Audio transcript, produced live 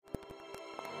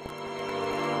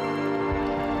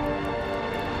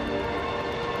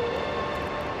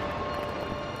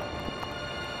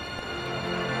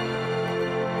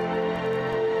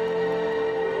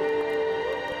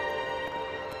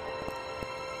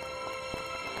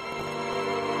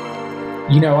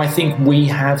I think we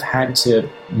have had to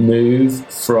move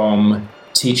from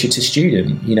teacher to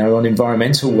student, on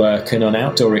environmental work and on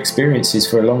outdoor experiences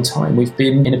for a long time. We've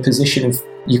been in a position of,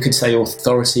 you could say,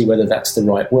 authority, whether that's the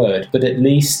right word, but at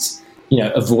least,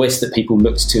 a voice that people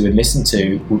looked to and listened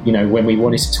to, when we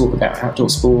wanted to talk about outdoor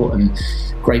sport and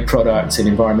great products and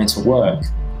environmental work.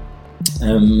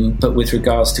 But with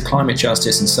regards to climate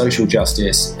justice and social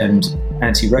justice and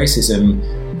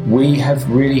anti-racism, we have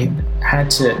really had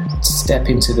to step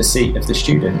into the seat of the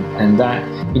student, and that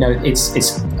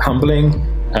it's humbling,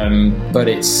 but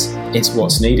it's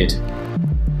what's needed.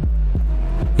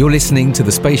 You're listening to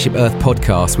the Spaceship Earth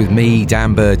podcast with me,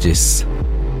 Dan Burgess.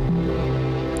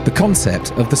 The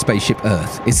concept of the Spaceship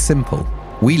Earth is simple.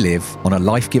 We live on a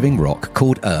life-giving rock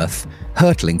called Earth,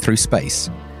 hurtling through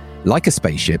space. Like a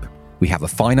spaceship, we have a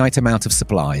finite amount of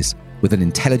supplies with an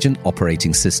intelligent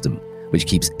operating system, which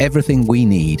keeps everything we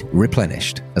need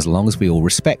replenished as long as we all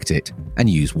respect it and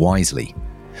use wisely.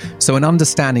 So an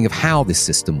understanding of how this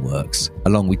system works,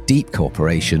 along with deep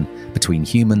cooperation between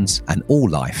humans and all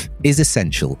life, is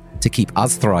essential to keep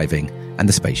us thriving and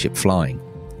the spaceship flying.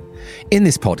 In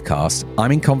this podcast,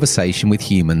 I'm in conversation with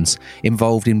humans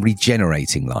involved in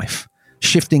regenerating life,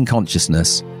 shifting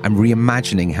consciousness, and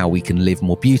reimagining how we can live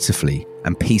more beautifully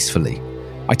and peacefully.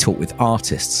 I talk with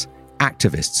artists,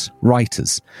 activists,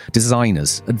 writers,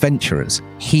 designers, adventurers,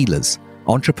 healers,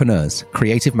 entrepreneurs,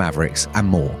 creative mavericks, and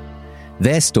more.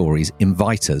 Their stories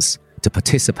invite us to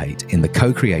participate in the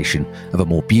co-creation of a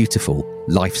more beautiful,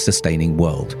 life-sustaining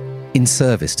world, in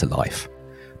service to life,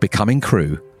 becoming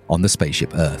crew on the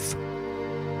Spaceship Earth.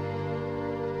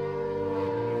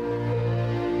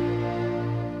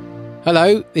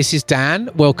 Hello, this is Dan.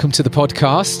 Welcome to the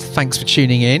podcast. Thanks for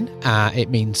tuning in. It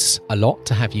means a lot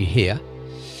to have you here.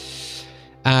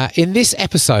 In this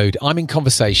episode, I'm in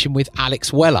conversation with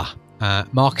Alex Weller,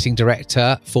 Marketing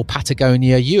Director for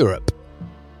Patagonia Europe.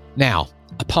 Now,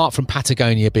 apart from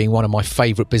Patagonia being one of my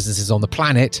favourite businesses on the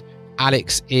planet,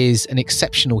 Alex is an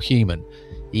exceptional human.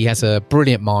 He has a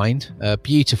brilliant mind, a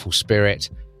beautiful spirit,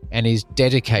 and is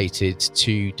dedicated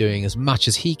to doing as much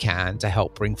as he can to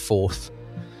help bring forth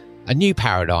a new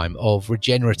paradigm of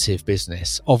regenerative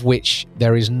business, of which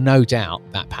there is no doubt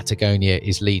that Patagonia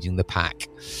is leading the pack.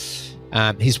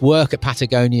 His work at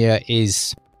Patagonia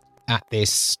is at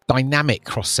this dynamic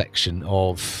cross-section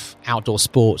of outdoor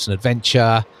sports and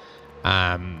adventure,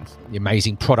 the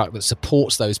amazing product that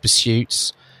supports those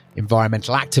pursuits,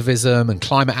 environmental activism and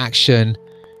climate action,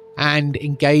 and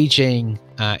engaging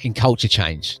in culture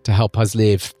change to help us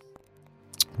live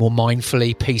more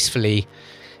mindfully, peacefully,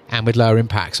 and with lower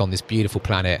impacts on this beautiful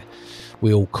planet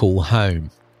we all call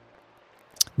home.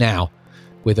 Now,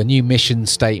 with a new mission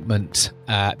statement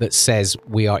that says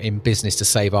we are in business to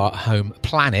save our home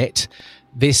planet,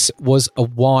 this was a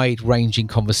wide-ranging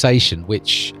conversation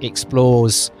which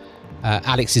explores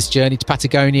Alex's journey to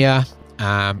Patagonia,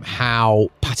 how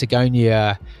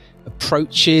Patagonia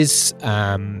approaches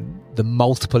the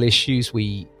multiple issues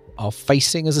we are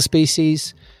facing as a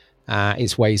species,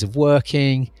 its ways of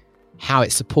working, how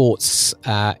it supports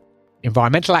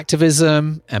environmental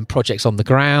activism and projects on the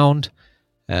ground.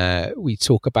 We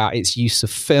talk about its use of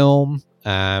film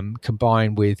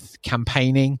combined with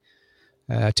campaigning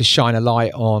to shine a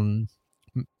light on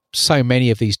so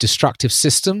many of these destructive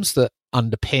systems that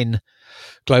underpin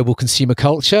global consumer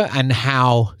culture and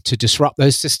how to disrupt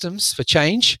those systems for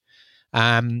change.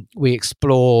 We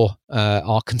explore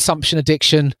our consumption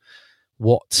addiction,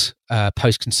 what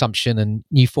post-consumption and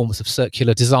new forms of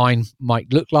circular design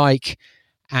might look like.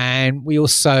 And we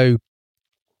also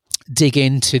dig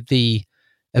into the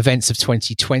events of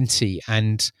 2020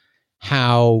 and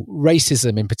how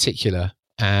racism in particular,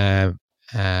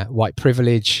 white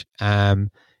privilege, and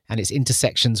its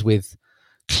intersections with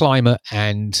climate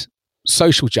and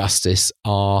social justice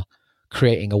are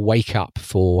creating a wake up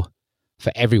for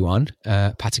everyone,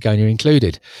 Patagonia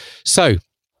included. So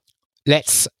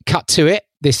let's cut to it.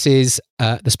 This is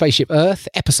the Spaceship Earth,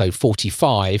 episode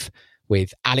 45,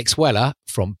 with Alex Weller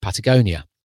from Patagonia.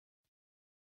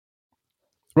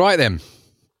 Right then,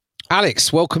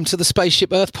 Alex, welcome to the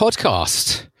Spaceship Earth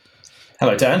podcast.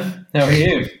 Hello, Dan. How are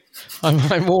you?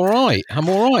 I'm all right.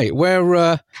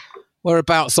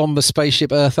 Whereabouts on the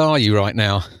Spaceship Earth are you right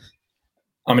now?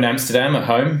 I'm in Amsterdam at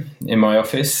home in my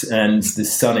office, and the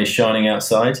sun is shining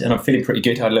outside, and I'm feeling pretty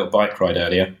good. I had a little bike ride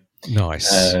earlier.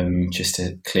 Nice. Just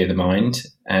to clear the mind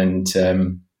and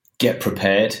get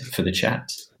prepared for the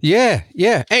chat. Yeah,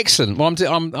 excellent. Well,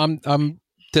 I'm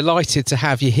delighted to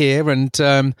have you here,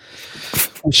 and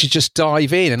we should just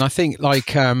dive in. And I think,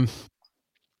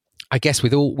 I guess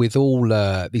with all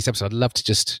these episodes, I'd love to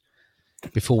just,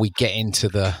 before we get into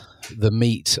the the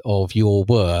meat of your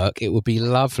work, it would be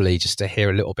lovely just to hear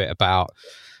a little bit about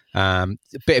a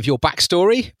bit of your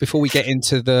backstory before we get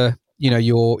into the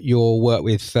your work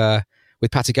with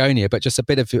Patagonia, but just a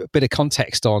bit of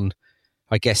context on,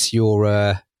 I guess,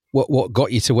 your what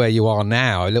got you to where you are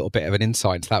now. A little bit of an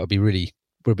insight into that would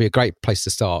be a great place to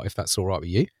start, if that's all right with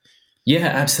you. Yeah,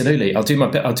 absolutely. I'll do my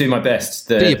best.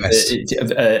 Do your best.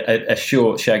 A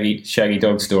short, shaggy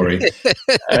dog story.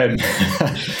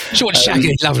 Short,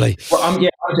 shaggy, lovely. Well,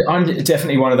 I'm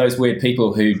definitely one of those weird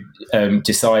people who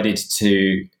decided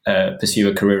to pursue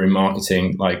a career in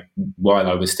marketing, like while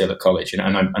I was still at college, and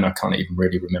I can't even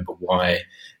really remember why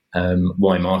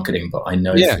marketing, but I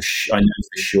know for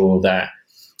sure that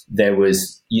there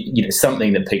was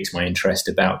something that piqued my interest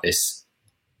about this.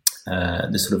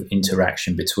 The sort of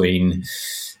interaction between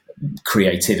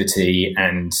creativity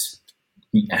and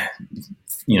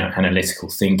analytical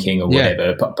thinking or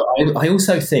whatever. But I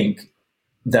also think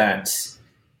that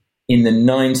in the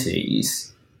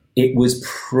 90s, it was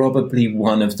probably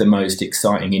one of the most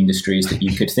exciting industries that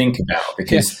you could think about,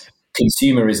 because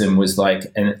consumerism was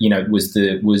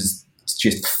was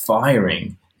just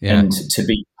firing. Yeah. And to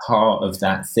be part of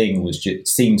that thing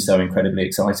seemed so incredibly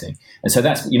exciting, and so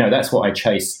that's what I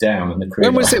chased down in the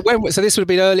career. When was it? So this would have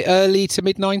been early to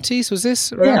mid 90s. Was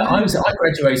this? Yeah, I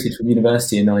graduated from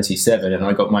university in 97, and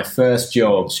I got my first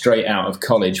job straight out of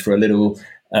college for a little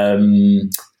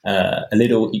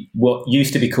what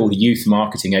used to be called a youth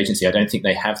marketing agency. I don't think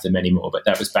they have them anymore, but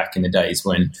that was back in the days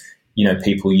when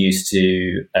people used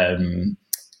to.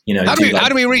 How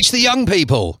do we reach the young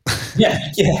people?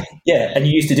 Yeah. And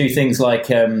you used to do things like,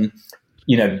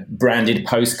 branded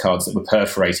postcards that were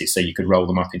perforated so you could roll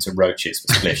them up into roaches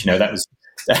for splish. That was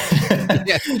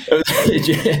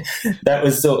that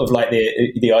was sort of like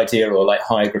the idea, or like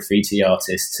hire graffiti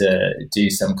artists to do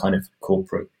some kind of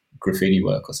corporate graffiti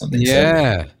work or something.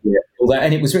 Yeah. So, all that,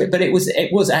 and it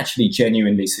was actually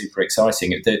genuinely super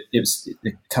exciting. The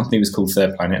company was called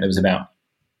Third Planet. There was about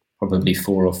probably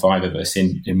 4 or 5 of us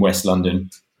in West London,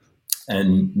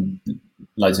 and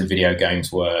loads of video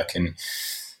games work, and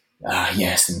I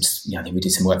think we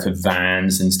did some work for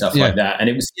Vans and stuff like that. And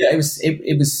it was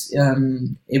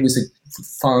a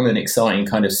fun and exciting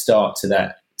kind of start to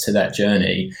that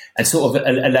journey, and sort of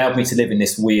allowed me to live in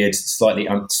this weird, slightly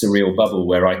surreal bubble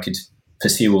where I could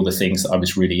pursue all the things that I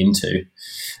was really into,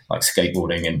 like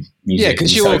skateboarding and music. Yeah,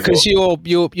 because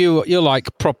you're like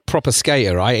proper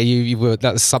skater, right? You were,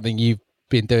 that's something you've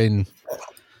been doing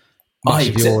much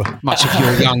of your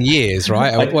young years,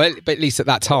 right? Well, but at least at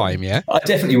that time, yeah. I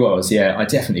definitely was. Yeah, I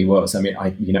definitely was. I mean,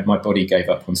 my body gave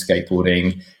up on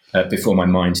skateboarding before my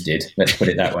mind did. Let's put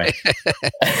it that way.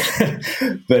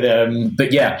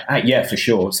 But yeah, for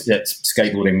sure. That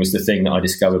skateboarding was the thing that I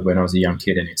discovered when I was a young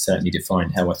kid, and it certainly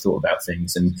defined how I thought about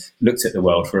things and looked at the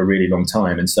world for a really long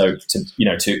time. And so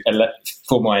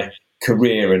for my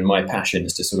career and my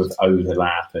passions to sort of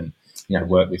overlap and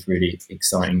work with really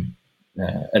exciting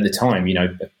at the time,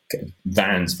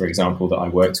 Vans, for example, that I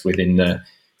worked with in the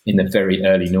very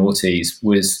early noughties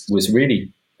was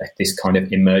really this kind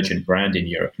of emergent brand in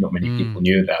Europe. Not many people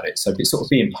knew about it. So sort of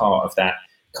being part of that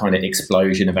kind of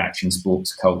explosion of action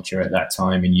sports culture at that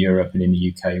time in Europe and in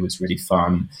the UK was really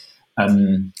fun.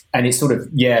 And it sort of,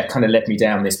 kind of led me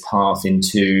down this path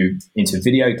into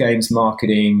video games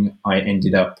marketing. I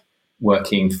ended up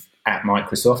working at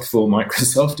Microsoft, for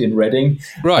Microsoft in Reading,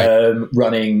 right.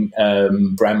 Running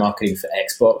brand marketing for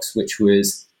Xbox, which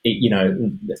was,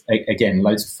 again,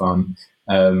 loads of fun.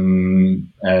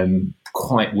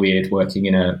 Quite weird working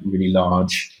in a really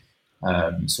large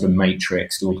sort of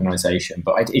matrixed organization,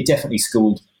 but it definitely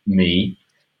schooled me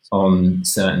on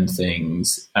certain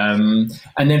things. And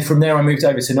then from there, I moved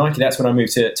over to Nike. That's when I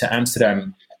moved to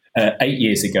Amsterdam 8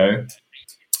 years ago.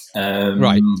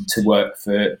 To work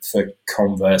for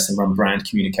Converse and run brand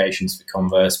communications for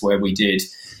Converse, where we did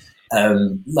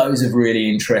loads of really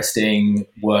interesting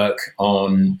work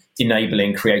on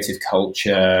enabling creative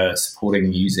culture,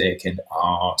 supporting music and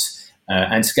art,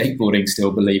 and skateboarding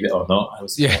still, believe it or not. I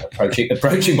was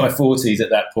approaching my 40s at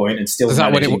that point, and still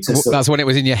that's when it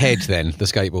was in your head then, the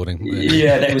skateboarding.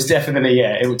 Yeah, it was definitely,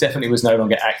 it definitely was no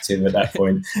longer active at that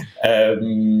point.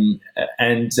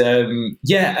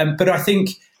 But I think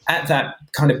at that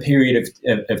kind of period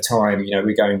of time,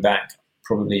 we're going back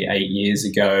probably 8 years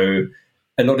ago,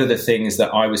 a lot of the things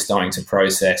that I was starting to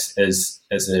process as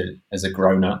a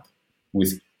grown up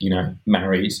with,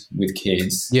 married with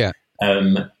kids, who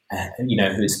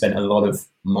had spent a lot of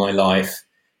my life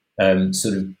I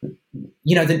think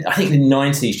the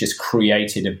 90s just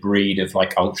created a breed of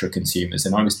like ultra consumers,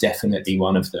 and I was definitely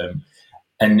one of them.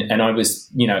 And I was,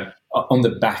 on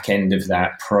the back end of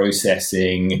that,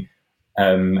 processing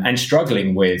and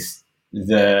struggling with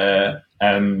the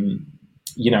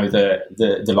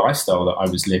the lifestyle that I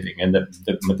was living and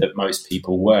that most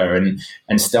people were,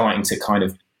 and starting to kind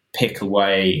of pick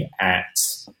away at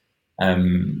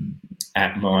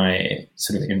my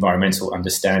sort of environmental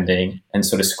understanding and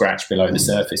sort of scratch below the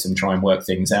surface and try and work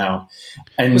things out.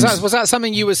 And was that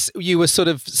something you were sort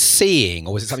of seeing,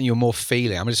 or was it something you were more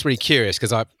feeling? I'm just really curious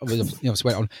because I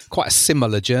went on quite a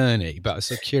similar journey, but I was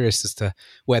so curious as to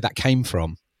where that came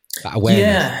from. That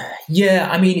awareness. Yeah.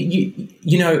 I mean,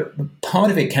 you know,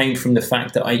 part of it came from the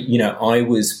fact that I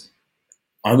was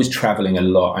traveling a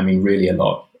lot. I mean, really a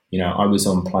lot. You know, I was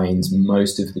on planes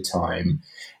most of the time,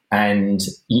 and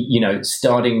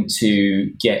starting to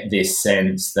get this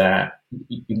sense that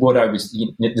what I was,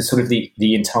 the sort of the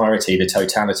entirety, the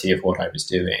totality of what I was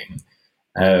doing,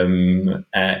 which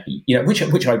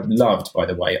I loved, by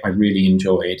the way. I really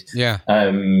enjoyed. Yeah.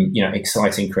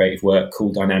 Exciting creative work,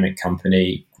 cool dynamic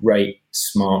company, great,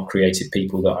 smart, creative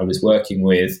people that I was working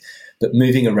with, but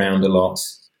moving around a lot,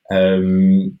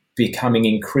 becoming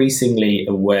increasingly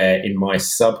aware in my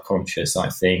subconscious, I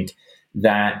think,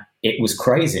 that it was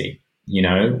crazy,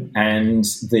 and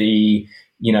the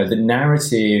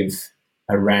narrative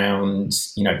around,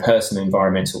 personal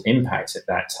environmental impact at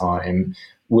that time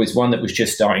was one that was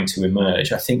just starting to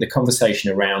emerge. I think the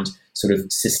conversation around sort of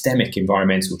systemic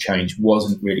environmental change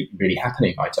wasn't really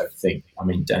happening, I don't think. I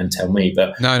mean, Dan, tell me,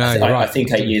 but no, I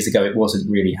think 8 years ago it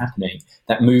wasn't really happening.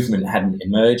 That movement hadn't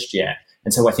emerged yet.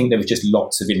 And so I think there was just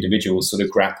lots of individuals sort of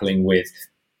grappling with,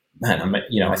 man,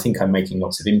 I think I'm making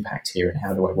lots of impact here, and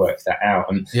how do I work that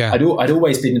out? And yeah. I'd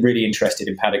always been really interested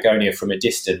in Patagonia from a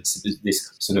distance,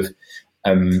 this sort of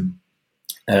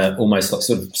almost like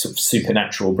sort of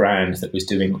supernatural brand that was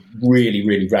doing really,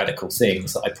 really radical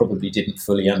things that I probably didn't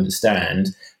fully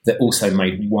understand, that also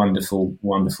made wonderful,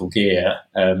 wonderful gear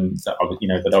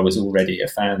that I was already a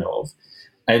fan of.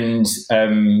 And,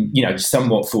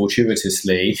 somewhat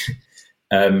fortuitously,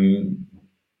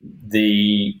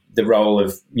 the role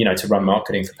of, to run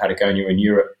marketing for Patagonia in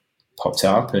Europe popped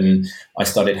up, and I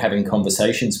started having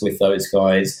conversations with those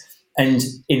guys. And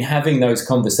in having those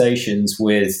conversations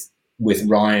with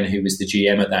Ryan, who was the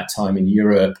GM at that time in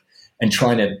Europe, and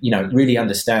trying to, really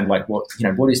understand like what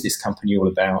is this company all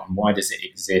about and why does it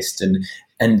exist? And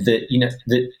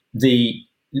the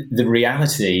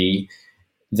reality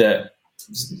that,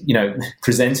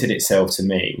 presented itself to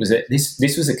me was that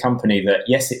this was a company that,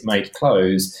 yes, it made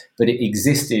clothes, but it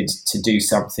existed to do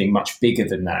something much bigger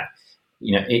than that.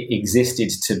 It existed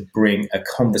to bring a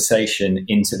conversation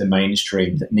into the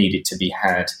mainstream that needed to be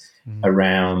had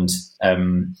around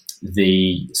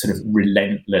the sort of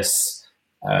relentless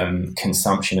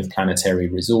consumption of planetary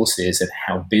resources, and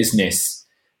how business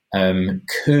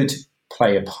could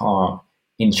play a part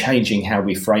in changing how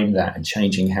we frame that and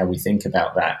changing how we think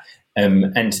about that,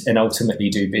 and ultimately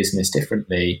do business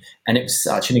differently. And it was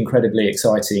such an incredibly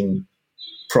exciting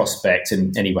prospect.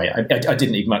 And anyway, I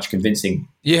didn't need much convincing.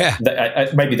 Yeah,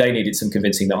 maybe they needed some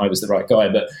convincing that I was the right guy,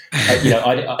 but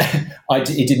I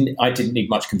didn't need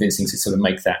much convincing to sort of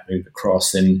make that move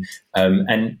across. And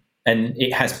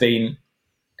it has been,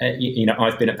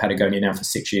 I've been at Patagonia now for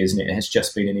 6 years, and it has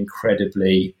just been an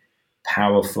incredibly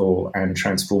powerful and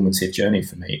transformative journey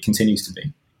for me. It continues to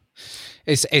be.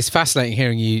 It's fascinating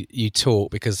hearing you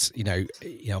talk, because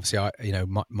obviously I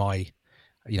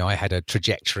had a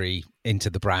trajectory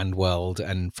into the brand world,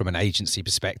 and from an agency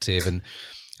perspective, and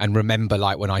remember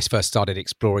like when I first started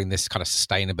exploring this kind of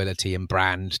sustainability and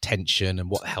brand tension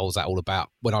and what the hell's that all about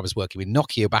when I was working with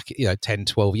Nokia back 10,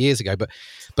 12 years ago. But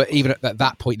even at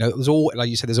that point, it was all, like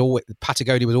you said,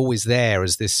 Patagonia was always there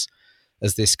as this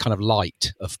kind of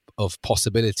light of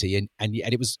possibility, and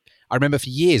it was, I remember for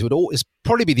years, would always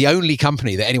probably be the only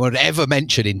company that anyone would ever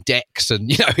mention in decks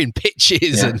and in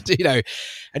pitches, and it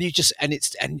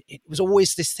was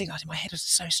always this thing. In my head, it was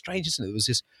so strange, isn't it? It was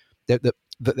this that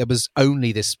there was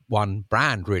only this one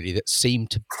brand really that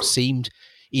seemed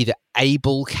either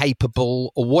able,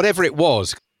 capable, or whatever it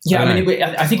was. Yeah,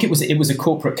 I think it was a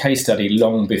corporate case study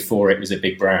long before it was a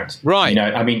big brand. Right.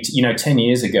 10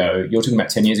 years ago, you're talking about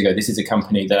 10 years ago, this is a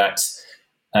company that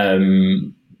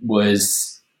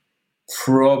was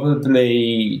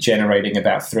probably generating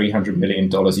about $300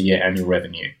 million a year annual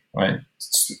revenue, right?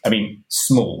 I mean,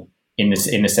 small in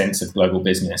the sense of global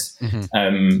business,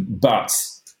 but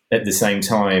at the same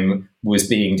time was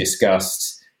being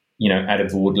discussed, at a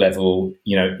board level,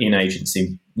 in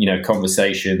agency,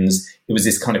 conversations. It was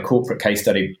this kind of corporate case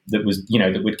study that was,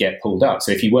 that would get pulled up.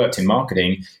 So if you worked in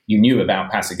marketing, you knew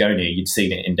about Patagonia, you'd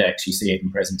seen it in decks, you see it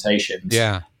in presentations,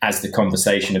 as the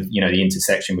conversation of, the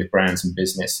intersection with brands and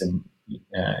business and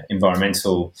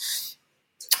environmental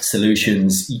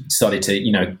solutions started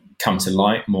to, come to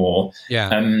light more. Yeah.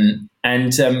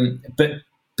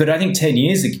 But I think 10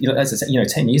 years ago, as I said,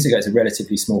 10 years ago, it's a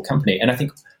relatively small company. And I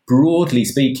think broadly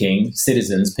speaking,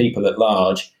 citizens, people at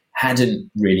large, hadn't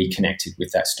really connected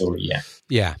with that story yet.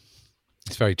 Yeah,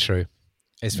 it's very true.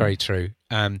 It's very true.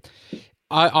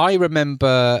 I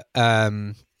remember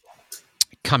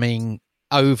coming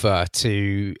over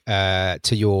to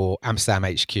your Amsterdam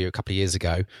HQ a couple of years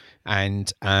ago,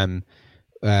 and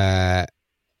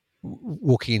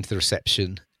walking into the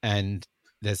reception, and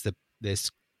there's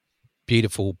this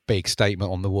beautiful big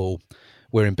statement on the wall: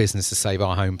 "We're in business to save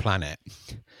our home planet,"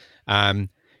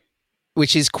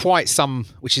 which is quite some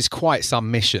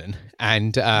mission.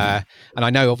 And I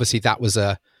know obviously that was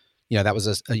an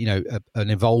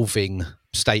evolving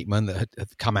statement that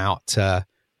had come out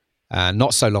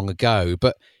not so long ago.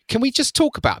 But can we just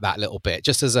talk about that a little bit,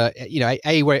 just as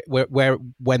where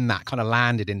when that kind of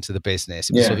landed into the business?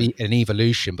 It was sort of an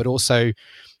evolution, but also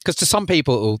because to some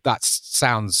people that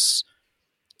sounds,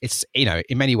 it's,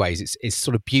 in many ways it's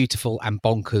sort of beautiful and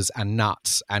bonkers and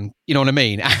nuts, and you know what I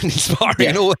mean, and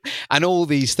inspiring, and all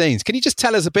these things. Can you just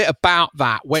tell us a bit about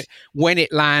that, when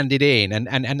it landed in,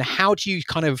 and how do you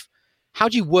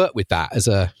work with that as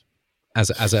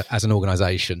an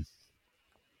organization?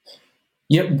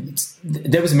 Yeah,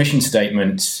 there was a mission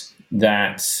statement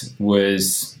that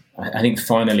was, I think,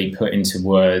 finally put into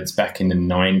words back in the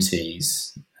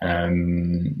 90s,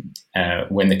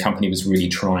 when the company was really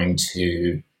trying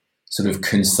to sort of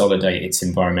consolidate its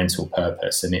environmental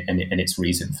purpose and its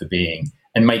reason for being,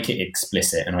 and make it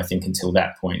explicit. And I think until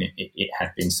that point, it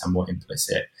had been somewhat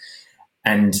implicit.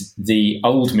 And the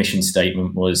old mission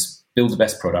statement was: build the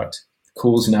best product,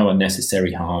 cause no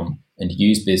unnecessary harm, and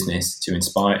use business to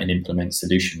inspire and implement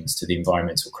solutions to the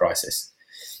environmental crisis.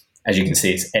 As you can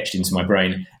see, it's etched into my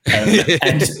brain.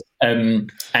 And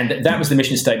that was the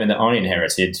mission statement that I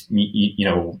inherited,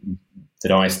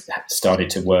 that I started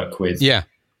to work with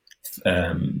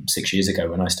 6 years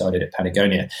ago when I started at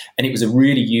Patagonia. And it was a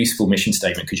really useful mission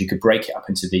statement because you could break it up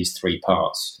into these three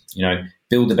parts.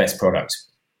 Build the best product.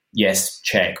 Yes,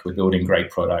 check, we're building great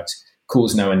product.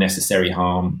 Cause no unnecessary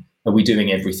harm. Are we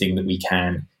doing everything that we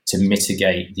can to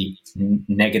mitigate the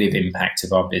negative impact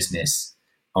of our business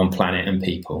on planet and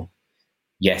people?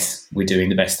 Yes, we're doing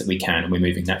the best that we can, and we're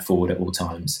moving that forward at all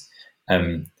times.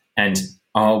 And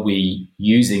are we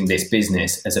using this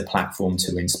business as a platform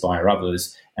to inspire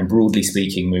others and, broadly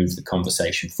speaking, move the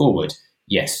conversation forward?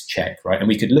 Yes, check, right? And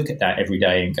we could look at that every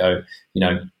day and go,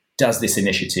 does this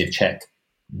initiative check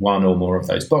one or more of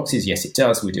those boxes? Yes, it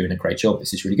does. We're doing a great job.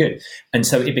 This is really good. And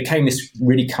so it became this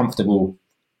really comfortable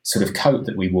sort of coat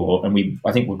that we wore, and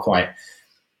I think we're quite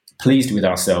pleased with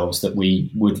ourselves that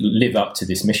we would live up to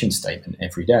this mission statement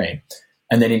every day.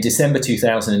 And then in December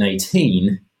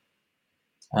 2018,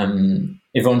 Yvon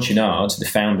Chouinard, the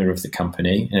founder of the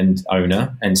company and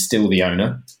owner, and still the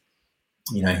owner,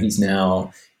 he's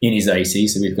now in his 80s,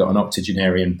 so we've got an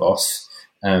octogenarian boss,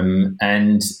 and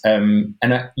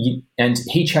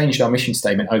he changed our mission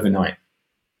statement overnight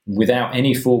without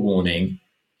any forewarning,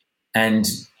 and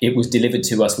it was delivered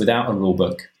to us without a rule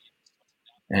book.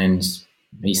 And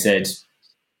he said,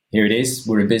 here it is.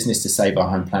 We're in business to save our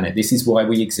home planet. This is why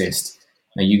we exist.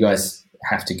 Now you guys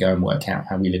have to go and work out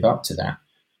how we live up to that.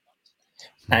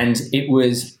 And it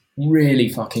was really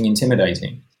fucking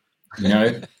intimidating,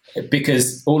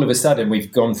 because all of a sudden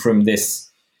we've gone from this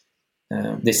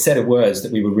set of words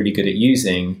that we were really good at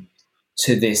using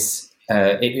to this.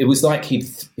 It was like he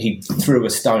threw a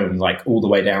stone like all the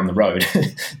way down the road.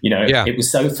 It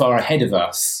was so far ahead of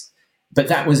us, but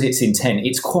that was its intent.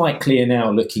 It's quite clear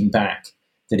now, looking back,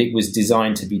 that it was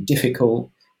designed to be difficult,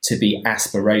 to be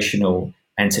aspirational,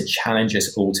 and to challenge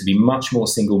us all to be much more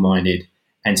single-minded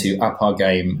and to up our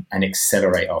game and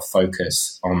accelerate our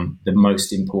focus on the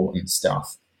most important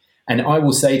stuff. And I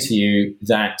will say to you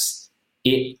that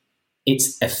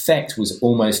its effect was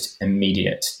almost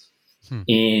immediate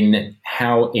in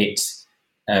how it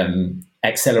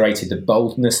accelerated the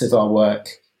boldness of our work,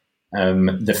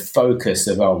 the focus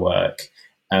of our work,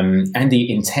 and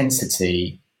the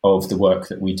intensity of the work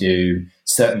that we do,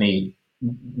 certainly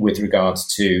with regards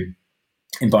to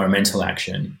environmental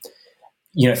action.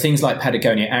 Things like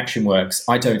Patagonia Action Works,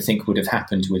 I don't think would have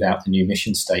happened without the new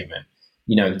mission statement.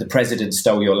 The president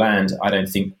stole your land, I don't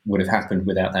think would have happened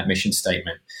without that mission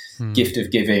statement. Gift of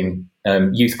giving,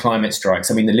 youth climate strikes.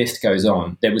 I mean, the list goes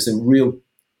on. There was a real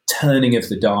turning of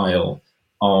the dial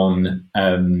on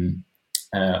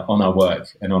our work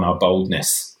and on our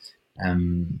boldness.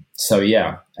 It's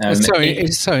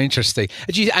so interesting.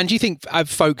 Do you think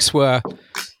folks were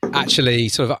actually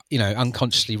sort of,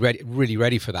 unconsciously really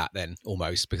ready for that then,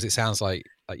 almost, because it sounds like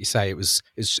you say,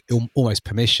 it's almost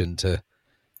permission to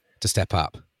step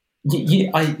up.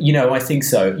 I think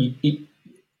so.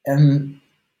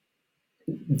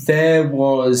 There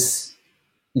was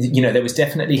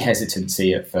definitely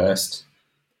hesitancy at first.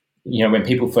 When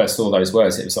people first saw those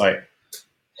words, it was like,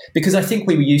 because I think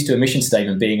we were used to a mission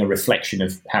statement being a reflection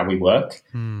of how we work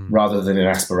rather than an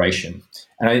aspiration.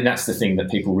 And I think that's the thing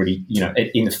that people really,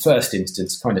 in the first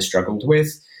instance, kind of struggled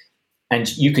with.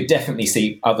 And you could definitely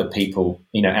see other people,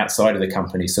 outside of the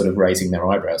company sort of raising their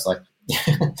eyebrows, like,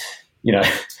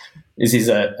 this is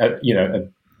at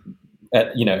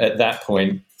that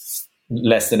point,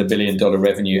 less than $1 billion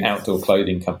revenue outdoor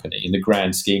clothing company in the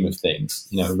grand scheme of things,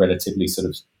 a relatively sort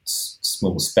of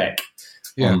small speck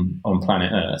on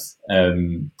planet Earth,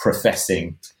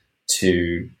 professing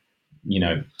to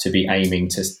be aiming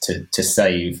to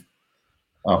save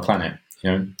our planet,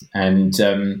 and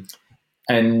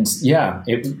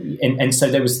so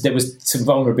there was some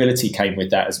vulnerability came with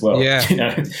that as well,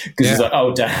 because it's like,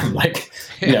 oh damn, like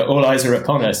all eyes are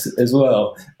upon us as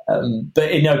well.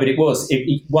 But it was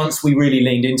once we really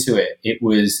leaned into it, it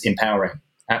was empowering,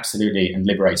 absolutely, and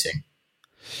liberating.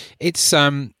 It's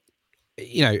I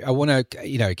want to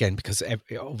again, because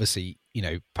obviously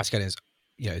Patagonia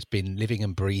has been living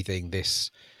and breathing this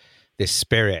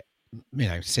spirit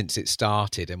since it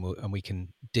started, and we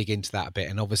can dig into that a bit.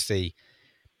 And obviously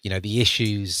the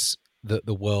issues that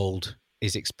the world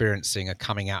is experiencing are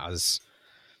coming at us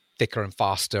thicker and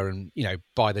faster, and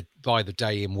by the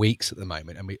day in weeks at the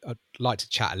moment. And I'd like to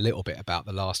chat a little bit about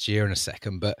the last year in a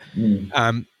second, but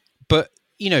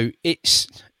it's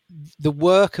the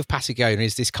work of Patagonia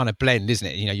is this kind of blend, isn't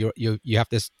it? You have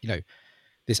this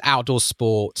this outdoor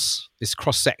sports, this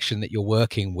cross section that you're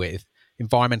working with,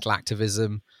 environmental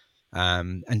activism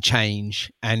and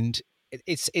change, and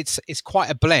it's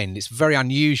quite a blend. It's very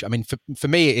unusual. I mean, for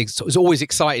me, it's always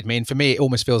excited me, and for me, it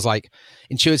almost feels like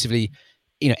intuitively,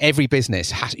 every business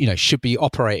has, should be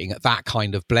operating at that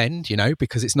kind of blend,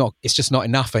 because it's just not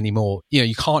enough anymore.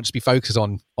 You can't just be focused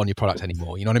on your product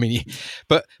anymore. You know what I mean?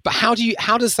 But how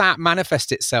does that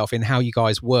manifest itself in how you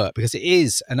guys work? Because it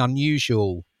is an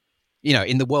unusual,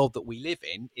 in the world that we live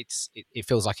in, it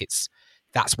feels like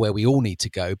that's where we all need to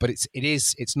go. But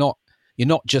it's not. You're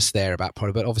not just there about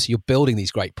product, but obviously you're building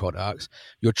these great products.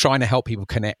 You're trying to help people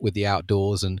connect with the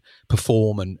outdoors and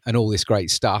perform and all this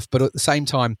great stuff. But at the same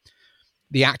time,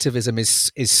 the activism is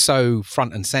so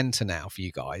front and center now for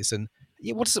you guys. And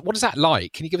what is that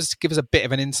like? Can you give us a bit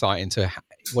of an insight into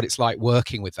what it's like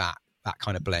working with that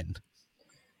kind of blend?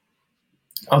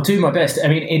 I'll do my best. I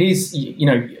mean, it is,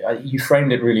 you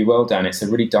framed it really well, Dan. It's a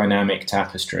really dynamic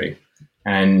tapestry,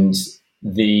 and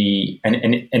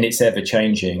it's ever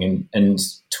changing. And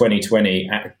 2020,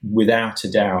 without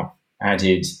a doubt,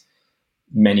 added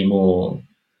many more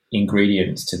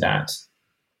ingredients to that.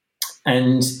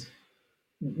 And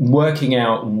working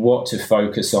out what to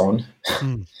focus on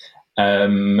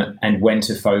and when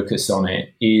to focus on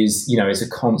it is a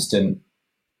constant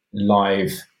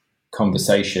live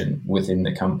conversation within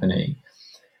the company.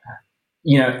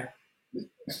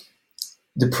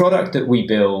 The product that we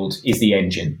build is the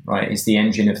engine, right? It's the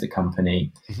engine of the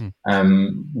company.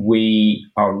 Mm-hmm. We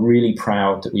are really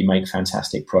proud that we make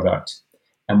fantastic product,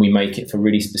 and we make it for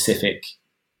really specific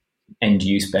end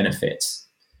use benefits.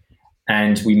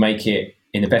 And we make it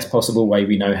in the best possible way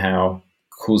we know how,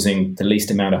 causing the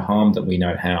least amount of harm that we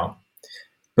know how.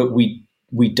 But we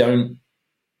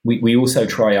also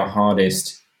try our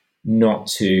hardest not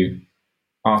to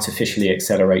artificially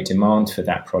accelerate demand for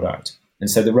that product. And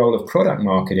so the role of product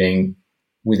marketing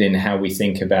within how we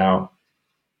think about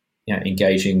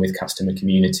engaging with customer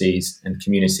communities and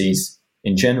communities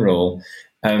in general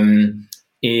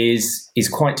is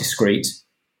quite discreet.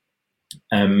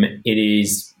 It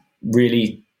is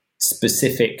really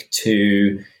specific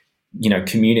to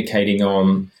communicating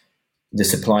on the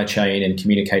supply chain and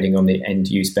communicating on the end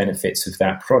use benefits of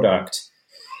that product.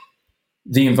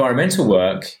 The environmental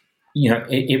work,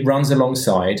 it runs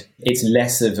alongside. It's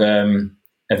less of an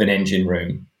engine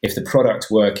room. If the product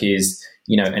work is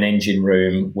an engine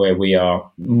room where we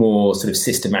are more sort of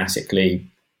systematically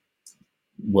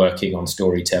working on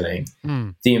storytelling,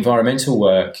 the environmental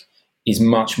work is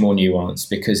much more nuanced,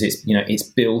 because it's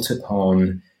built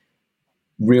upon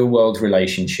real world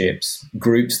relationships,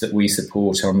 groups that we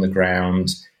support on the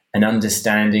ground, an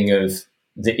understanding of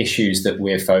the issues that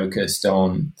we're focused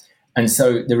on. And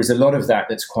so there is a lot of that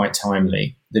that's quite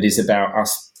timely, that is about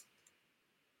us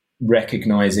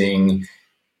recognizing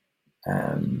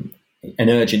an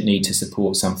urgent need to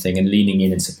support something and leaning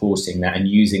in and supporting that, and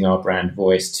using our brand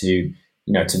voice to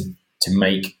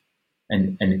make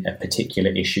a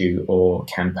particular issue or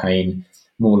campaign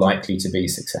more likely to be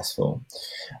successful.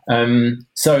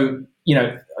 So,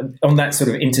 on that sort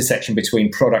of intersection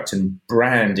between product and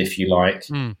brand, if you like,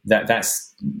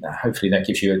 that's hopefully that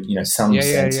gives you a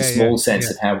small sense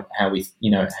of how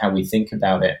we think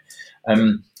about it.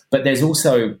 But there's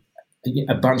also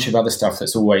a bunch of other stuff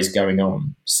that's always going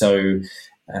on. So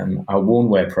our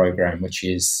Warnware program, which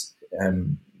is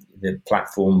the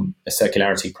platform, a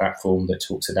circularity platform that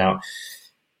talks about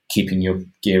keeping your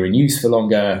gear in use for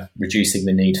longer, reducing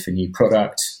the need for new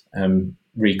product,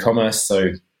 re-commerce,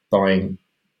 so buying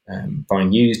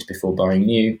used before buying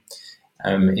new,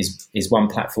 is one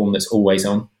platform that's always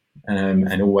on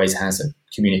and always has a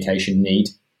communication need.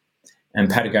 And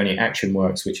Patagonia Action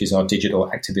Works, which is our digital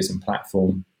activism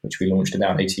platform, which we launched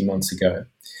about 18 months ago.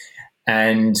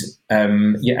 And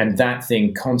and that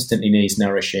thing constantly needs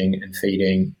nourishing and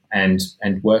feeding and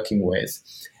working with.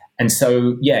 And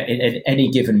so, at any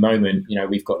given moment,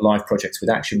 we've got live projects with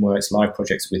ActionWorks, live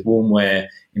projects with Warmware,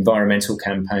 environmental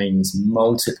campaigns,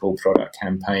 multiple product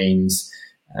campaigns,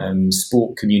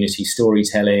 sport community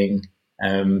storytelling.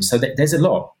 So there's a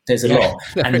lot.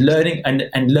 And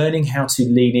learning how to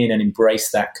lean in and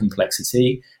embrace that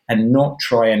complexity and not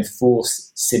try and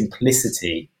force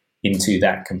simplicity into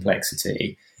that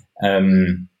complexity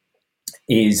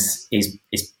is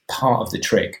part of the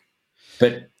trick.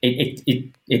 But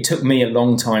it took me a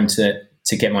long time to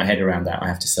get my head around that, I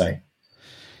have to say.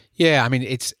 Yeah, I mean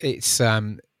it's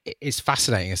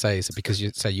fascinating, I say, because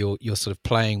you're sort of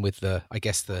playing with the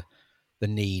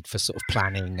need for sort of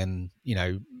planning and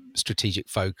strategic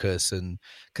focus and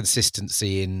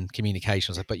consistency in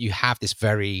communications, but you have this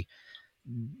very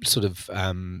sort of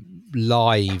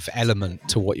live element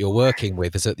to what you're working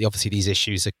with. Is that obviously these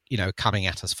issues are coming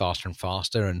at us faster and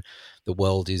faster, and the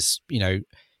world is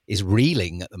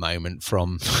reeling at the moment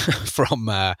from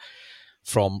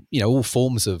all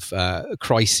forms of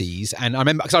crises. And I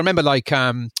remember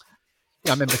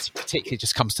particularly, it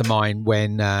just comes to mind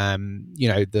when I can't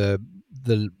remember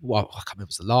if it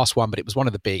was the last one, but it was one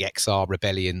of the big XR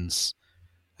rebellions,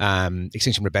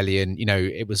 Extinction Rebellion.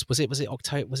 Was it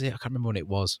October? I can't remember when it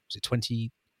was. Was it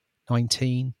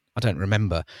 2019? I don't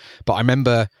remember, but I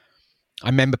remember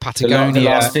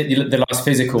Patagonia. The last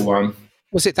physical one.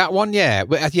 Was it that one? Yeah.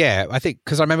 I think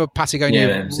because I remember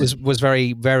Patagonia was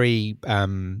very, very.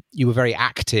 You were very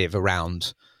active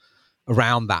around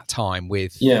that time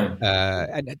with. Yeah.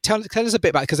 And tell us a bit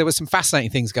about, because there was some fascinating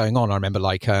things going on. I remember,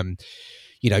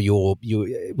 you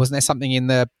wasn't there something in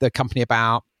the company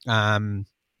about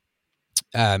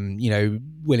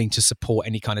willing to support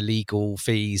any kind of legal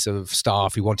fees of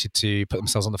staff who wanted to put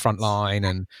themselves on the front line,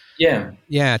 and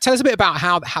tell us a bit about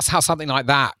how something like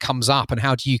that comes up, and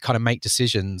how do you kind of make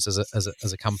decisions as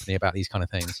a company about these kind of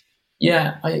things?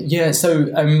 So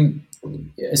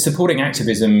supporting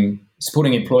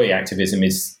employee activism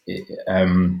is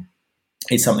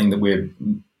something that we're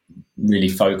really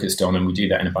focused on, and we do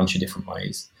that in a bunch of different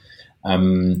ways.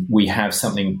 We have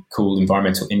something called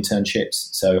environmental internships.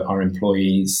 So our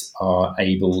employees are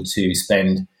able to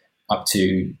spend up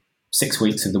to 6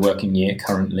 weeks of the working year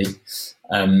currently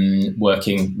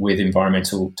working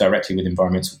directly with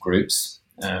environmental groups.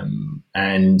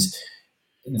 And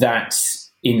that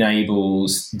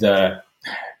enables the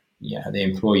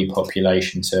employee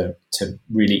population to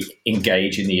really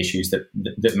engage in the issues that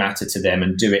matter to them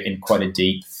and do it in quite a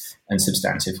deep and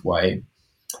substantive way.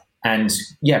 And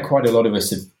quite a lot of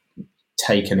us have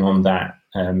taken on that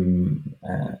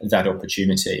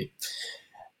opportunity.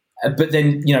 But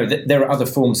then, there are other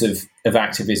forms of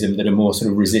activism that are more sort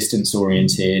of resistance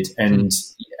oriented, and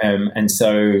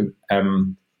so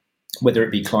whether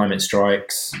it be climate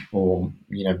strikes or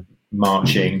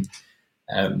marching,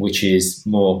 which is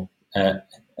more a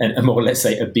more, let's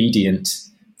say, obedient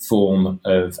form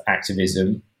of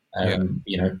activism,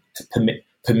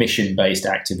 permission-based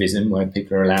activism where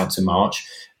people are allowed to march,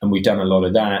 and we've done a lot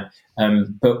of that.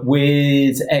 But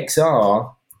with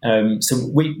XR, so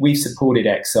we've supported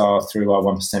XR through our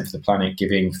 1% for the Planet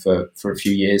giving for a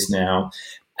few years now,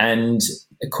 and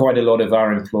quite a lot of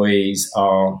our employees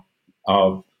are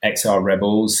XR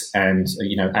rebels and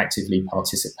actively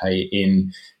participate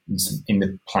in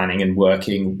the planning and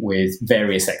working with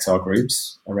various XR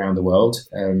groups around the world,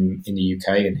 in the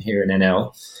UK and here in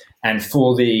NL. And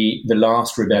for the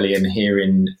last rebellion here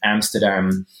in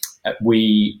Amsterdam,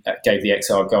 we gave the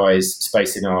XR guys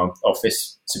space in our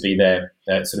office to be their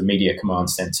sort of media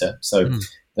command center. So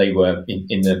they were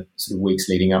in the sort of weeks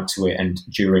leading up to it, and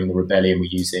during the rebellion, we're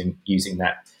using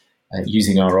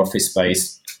our office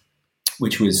space,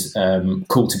 which was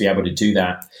cool to be able to do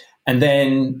that. And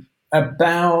then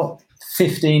about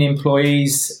 15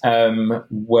 employees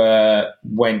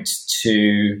went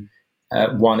to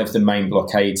one of the main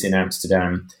blockades in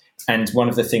Amsterdam. And one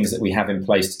of the things that we have in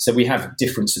place, so we have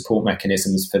different support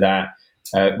mechanisms for that.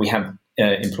 We have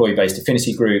employee-based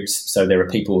affinity groups. So there are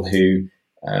people who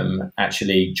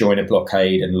actually join a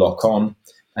blockade and lock on.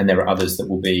 And there are others that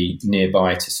will be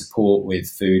nearby to support with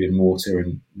food and water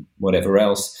and whatever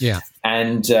else. Yeah.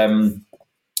 And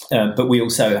but we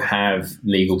also have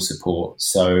legal support,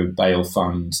 so bail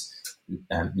fund,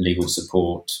 legal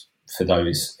support for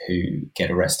those who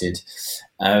get arrested.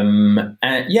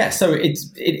 So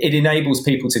it enables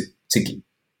people to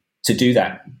do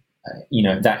that,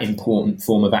 that important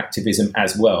form of activism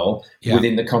as well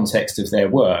within the context of their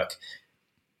work,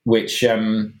 which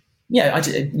I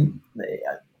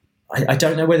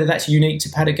don't know whether that's unique to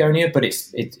Patagonia, but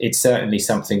it's certainly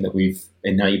something that we've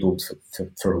enabled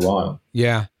for a while.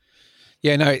 Yeah.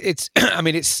 No, it's. I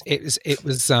mean, it's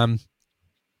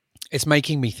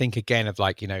making me think again of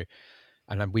and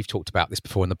we've talked about this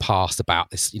before in the past about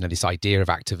this, this idea of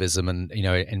activism, and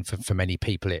and for many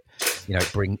people, it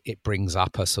brings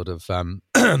up a sort of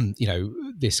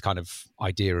this kind of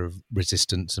idea of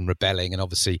resistance and rebelling, and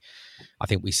obviously, I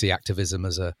think we see activism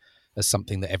as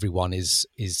something that everyone is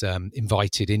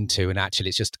invited into, and actually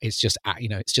it's just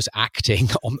acting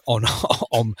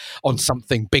on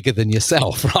something bigger than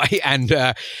yourself, right? And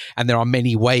there are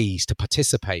many ways to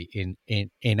participate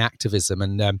in activism,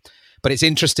 and but it's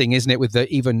interesting, isn't it, with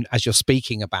even as you're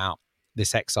speaking about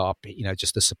this XRP,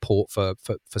 just the support for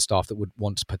staff that would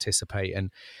want to participate, and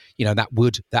that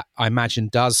I imagine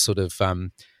does sort of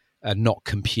not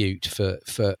compute for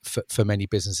many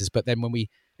businesses, but then when we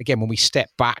step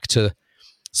back to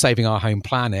saving our home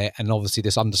planet, and obviously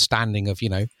this understanding of,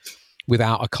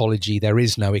 without ecology, there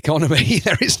is no economy,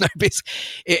 there is no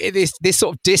business. This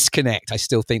sort of disconnect, I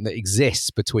still think, that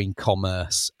exists between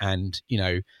commerce and,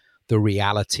 the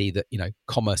reality that,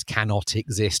 commerce cannot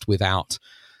exist without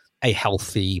a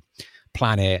healthy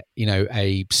planet,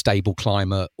 a stable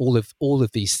climate, all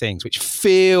of these things, which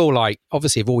feel like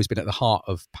obviously have always been at the heart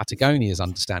of Patagonia's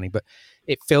understanding, but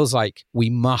it feels like we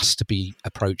must be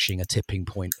approaching a tipping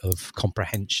point of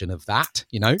comprehension of that.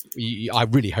 I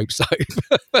really hope so.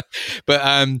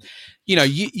 But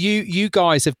you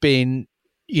guys have been,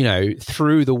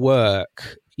 through the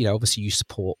work. Obviously you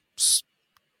support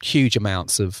huge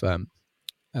amounts of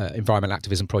environmental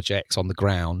activism projects on the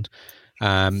ground.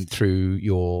 Through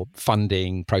your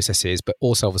funding processes, but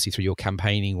also obviously through your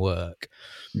campaigning work.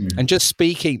 And just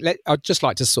speaking, I'd just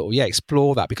like to sort of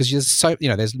explore that, because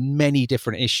there's many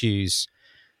different issues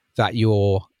that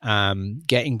you're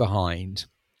getting behind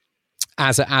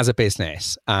as a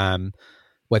business,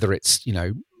 whether it's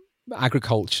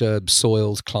agriculture,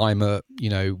 soils, climate,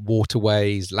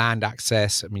 waterways, land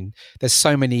access. I mean, there's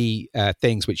so many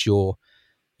things which you're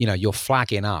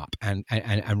flagging up and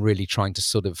really trying to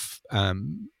sort of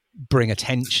bring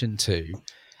attention to.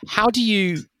 How do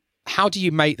you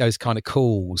make those kind of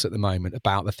calls at the moment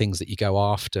about the things that you go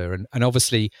after? And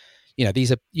obviously,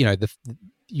 these are,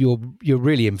 you're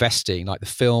really investing, like the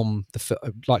film.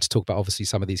 I'd like to talk about obviously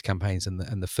some of these campaigns and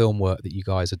the film work that you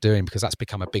guys are doing, because that's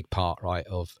become a big part, right,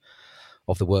 of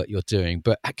the work you're doing.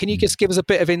 But can you just give us a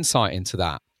bit of insight into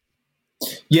that?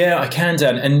 Yeah, I can,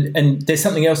 Dan. And there's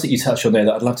something else that you touched on there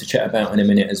that I'd love to chat about in a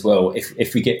minute as well,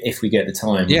 if we get the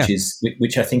time,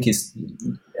 which I think is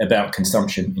about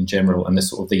consumption in general, and the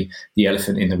sort of the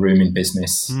elephant in the room in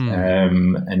business.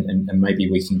 And maybe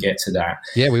we can get to that.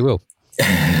 Yeah, we will.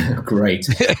 Great.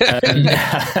 Let's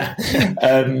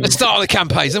start on the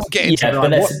campaigns and we'll get into it.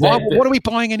 What are we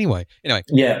buying anyway? Anyway.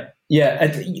 Yeah.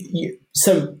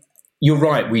 So you're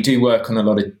right. We do work on a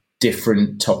lot of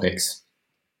different topics.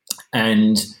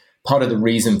 And part of the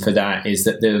reason for that is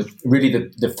that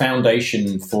the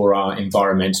foundation for our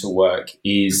environmental work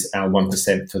is our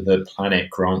 1% for the Planet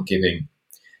grant giving.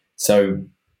 So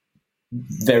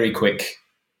very quick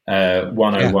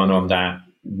 101 on that.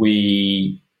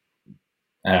 We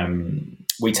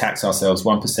tax ourselves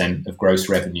 1% of gross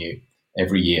revenue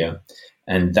every year,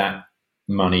 and that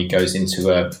money goes into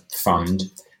a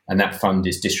fund, and that fund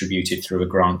is distributed through a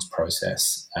grant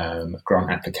process, a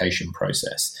grant application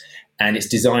process. And it's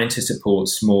designed to support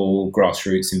small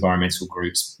grassroots environmental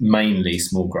groups, mainly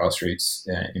small grassroots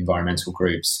environmental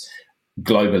groups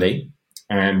globally.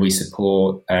 And we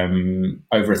support over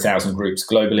 1,000 groups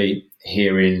globally.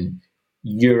 Here in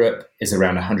Europe is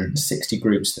around 160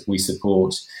 groups that we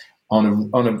support on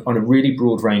a really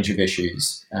broad range of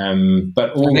issues.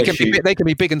 But all they can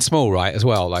be big and small, right, as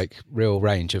well, like real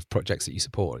range of projects that you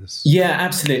support. Yeah,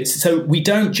 absolutely. So we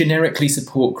don't generically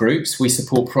support groups. We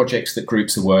support projects that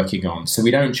groups are working on. So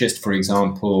we don't just, for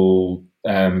example,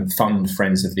 fund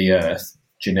Friends of the Earth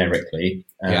generically.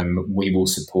 Yeah. We will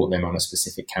support them on a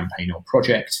specific campaign or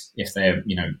project if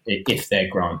if their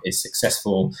grant is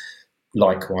successful.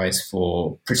 Likewise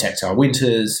for Protect Our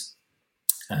Winters,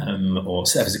 or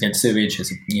Service Against Sewage.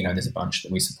 There's a bunch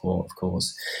that we support, of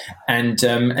course, and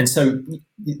so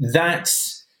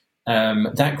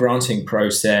that granting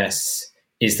process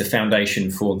is the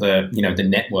foundation for the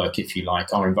network, if you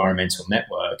like, our environmental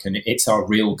network, and it's our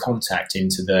real contact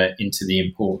into the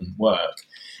important work.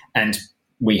 And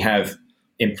we have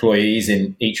employees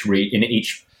in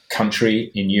each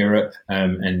country in Europe,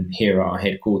 and here at our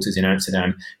headquarters in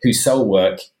Amsterdam, whose sole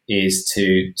work is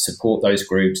to support those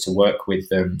groups, to work with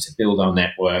them, to build our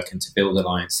network and to build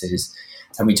alliances.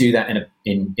 And we do that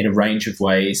in a range of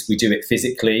ways. We do it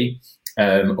physically,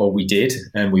 or we did,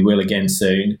 and we will again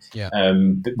soon,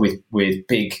 with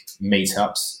big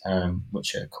meetups,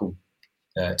 which are called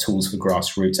Tools for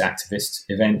Grassroots Activist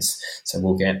events. So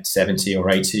we'll get 70 or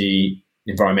 80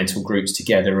 environmental groups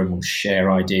together, and we'll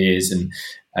share ideas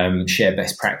and share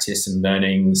best practice and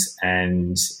learnings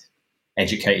and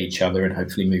educate each other, and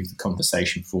hopefully move the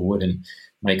conversation forward and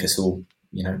make us all,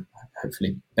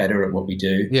 hopefully better at what we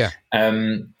do. Yeah.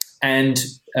 And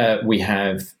we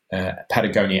have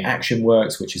Patagonia Action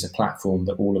Works, which is a platform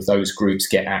that all of those groups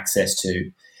get access to.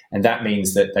 And that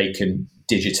means that they can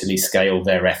digitally scale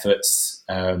their efforts.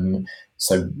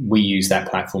 So we use that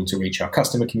platform to reach our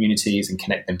customer communities and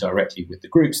connect them directly with the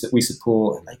groups that we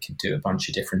support, and they can do a bunch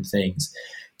of different things.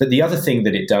 But the other thing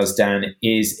that it does, Dan,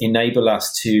 is enable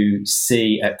us to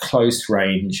see at close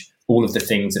range all of the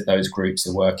things that those groups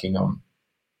are working on.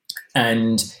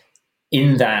 And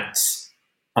in that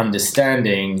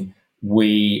understanding,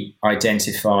 we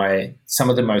identify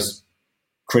some of the most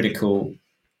critical,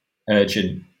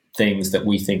 urgent things that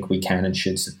we think we can and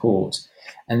should support.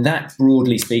 And that,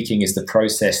 broadly speaking, is the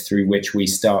process through which we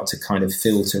start to kind of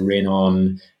filter in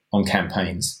on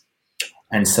campaigns.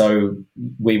 And so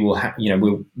we will have,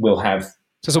 we'll have.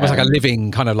 So it's almost like a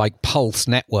living kind of like pulse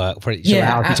network for it to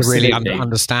allow you to really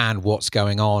understand what's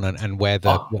going on and where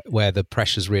the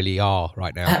pressures really are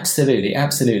right now.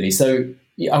 Absolutely. So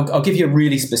I'll give you a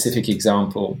really specific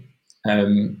example.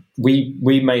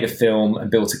 We made a film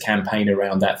and built a campaign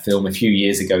around that film a few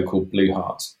years ago called Blue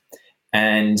Heart.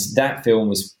 And that film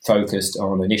was focused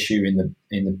on an issue in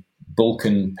the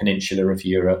Balkan Peninsula of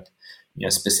Europe,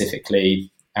 specifically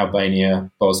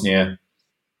Albania, Bosnia,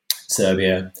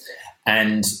 Serbia,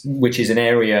 and which is an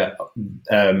area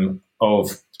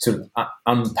of sort of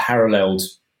unparalleled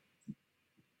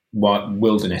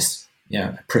wilderness,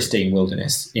 pristine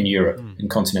wilderness in Europe, in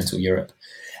continental Europe,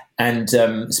 and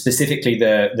specifically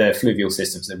the fluvial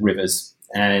systems, the rivers,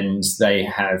 and they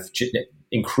have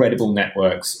incredible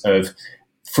networks of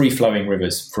free-flowing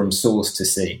rivers from source to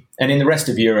sea. And in the rest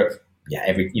of Europe,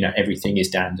 everything is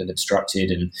dammed and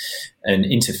obstructed and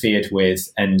interfered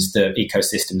with, and the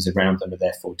ecosystems around them are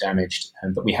therefore damaged.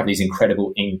 But we have these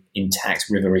incredible intact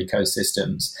river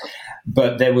ecosystems.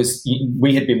 But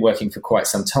we had been working for quite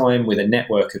some time with a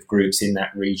network of groups in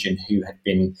that region who had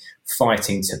been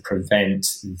fighting to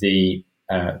prevent the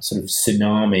sort of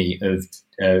tsunami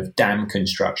of dam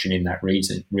construction in that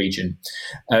region.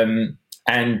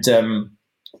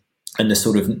 And the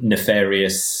sort of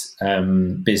nefarious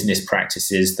business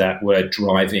practices that were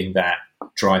driving that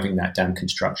dam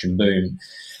construction boom.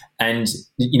 And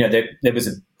there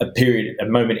was a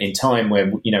moment in time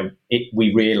where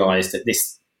we realised that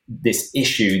this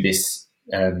issue, this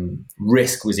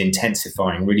risk, was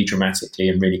intensifying really dramatically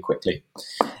and really quickly.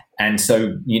 And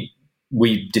so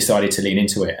we decided to lean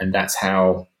into it, and that's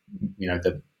how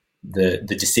the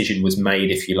decision was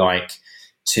made, if you like,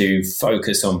 to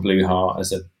focus on Blue Heart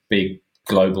as a big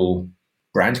global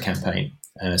brand campaign.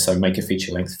 So make a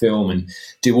feature-length film and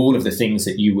do all of the things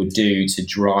that you would do to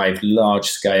drive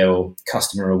large-scale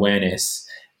customer awareness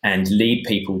and lead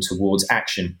people towards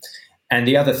action. And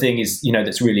the other thing is,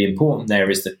 that's really important there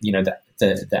is that,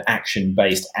 the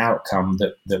action-based outcome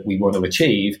that we want to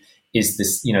achieve is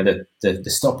this, the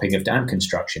stopping of dam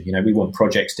construction. We want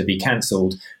projects to be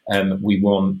cancelled. We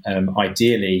want,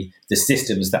 ideally, the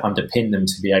systems that underpin them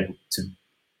to be able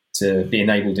to be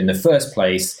enabled in the first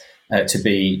place to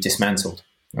be dismantled,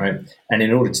 right? And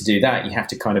in order to do that, you have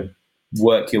to kind of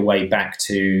work your way back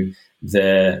to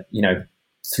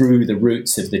through the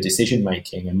roots of the decision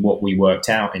making. And what we worked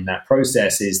out in that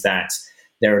process is that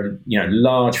there are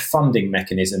large funding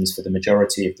mechanisms for the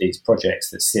majority of these projects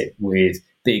that sit with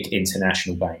big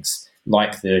international banks,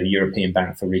 like the European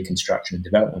Bank for Reconstruction and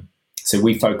Development. So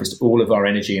we focused all of our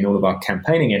energy and all of our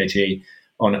campaigning energy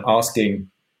on asking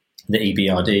the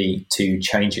EBRD to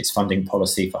change its funding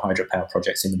policy for hydropower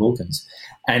projects in the Balkans.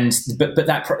 But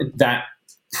that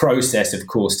process, of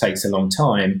course, takes a long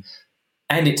time,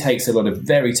 and it takes a lot of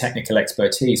very technical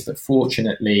expertise. But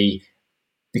fortunately,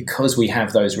 because we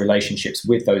have those relationships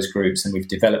with those groups and we've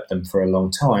developed them for a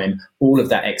long time, all of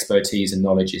that expertise and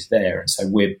knowledge is there. And so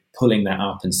we're pulling that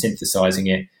up and synthesizing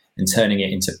it and turning it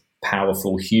into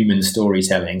powerful human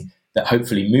storytelling that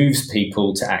hopefully moves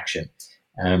people to action.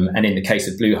 And in the case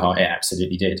of Blue Heart, it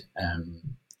absolutely did.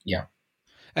 Yeah.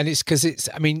 And it's because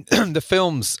I mean, the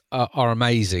films are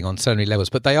amazing on so many levels,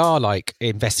 but they are like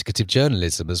investigative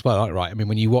journalism as well, right? I mean,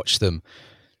 when you watch them,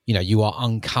 you know, you are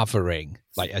uncovering,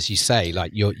 like, as you say,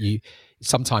 like you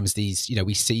sometimes these, you know,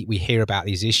 we hear about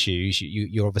these issues.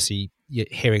 You're obviously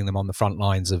hearing them on the front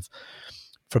lines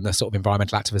from the sort of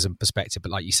environmental activism perspective.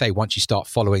 But like you say, once you start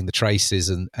following the traces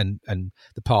and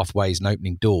the pathways and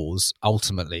opening doors,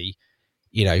 ultimately,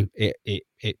 you know, it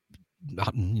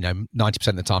you know, 90%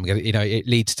 of the time, you know, it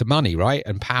leads to money, right,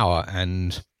 and power,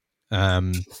 and I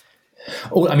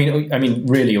mean,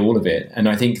 really all of it. And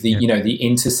I think you know, the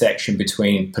intersection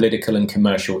between political and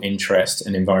commercial interest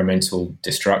and environmental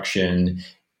destruction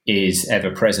is ever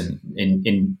present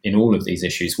in all of these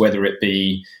issues, whether it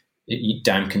be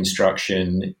dam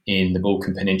construction in the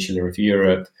Balkan Peninsula of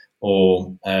Europe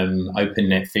or open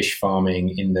net fish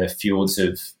farming in the fjords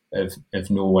of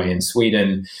Norway and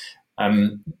Sweden.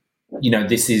 You know,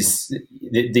 this is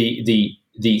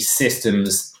the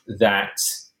systems that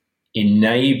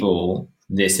enable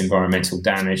this environmental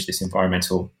damage, this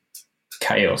environmental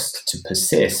chaos to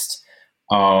persist,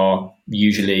 are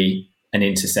usually an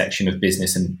intersection of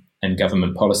business and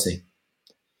government policy.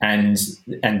 And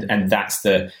that's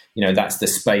that's the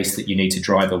space that you need to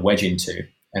drive a wedge into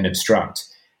and obstruct.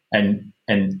 And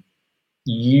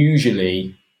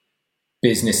usually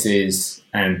businesses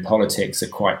and politics are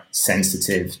quite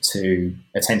sensitive to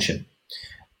attention,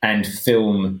 and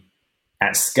film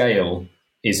at scale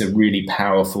is a really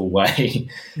powerful way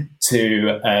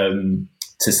to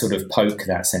sort of poke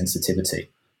that sensitivity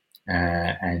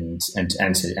and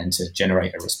to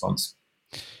generate a response.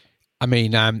 I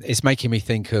mean, it's making me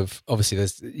think of, obviously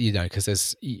there's, you know, because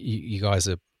there's you guys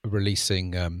are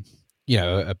releasing you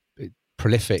know, a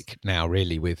prolific now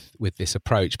really with this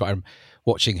approach, but I'm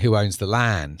watching Who Owns the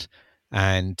Land,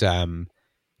 and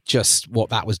just what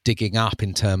that was digging up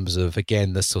in terms of,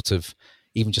 again, the sort of,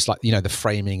 even just like, you know, the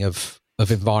framing of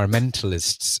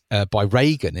environmentalists by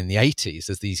Reagan in the 80s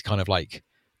as these kind of like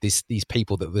these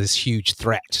people that were this huge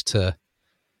threat to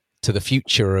the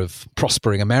future of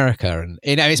prospering America. And,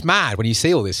 you know, it's mad when you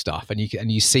see all this stuff and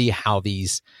you see how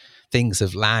these things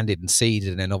have landed and seeded,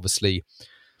 and then obviously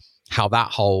how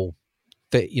that whole,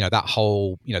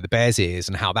 the Bears Ears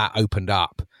and how that opened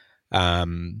up,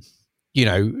 you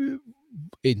know,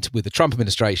 with the Trump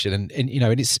administration, and you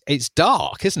know, and it's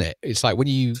dark, isn't it? It's like when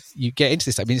you get into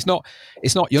this, I mean, it's not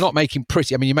you're not making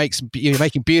pretty. I mean, you're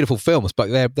making beautiful films,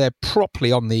 but they're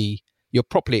properly you're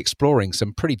properly exploring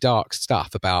some pretty dark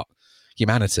stuff about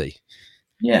humanity.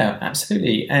 Yeah,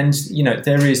 absolutely. And you know,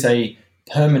 there is a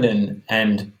permanent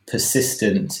and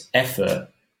persistent effort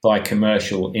by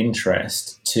commercial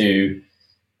interest to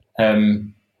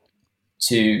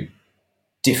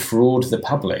defraud the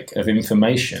public of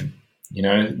information. You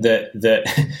know, that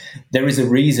there is a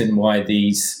reason why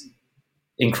these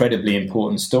incredibly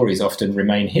important stories often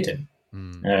remain hidden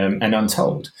and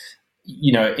untold.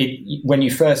 You know, when you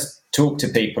first talk to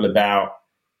people about,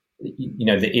 you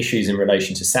know, the issues in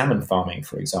relation to salmon farming,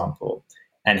 for example,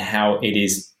 and how it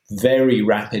is very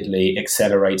rapidly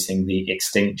accelerating the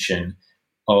extinction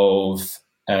of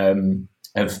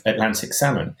Atlantic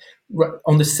salmon.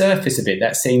 On the surface of it,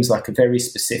 that seems like a very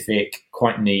specific,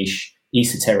 quite niche,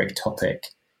 esoteric topic,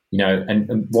 you know,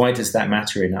 and why does that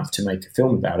matter enough to make a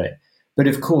film about it? But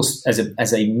of course,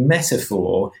 as a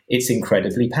metaphor, it's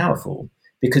incredibly powerful,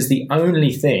 because the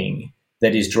only thing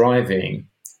that is driving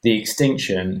the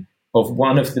extinction of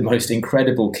one of the most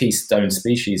incredible keystone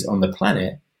species on the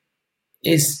planet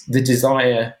is the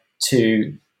desire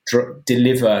to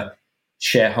deliver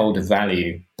shareholder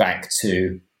value back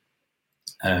to,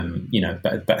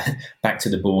 back to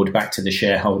the board, back to the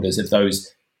shareholders of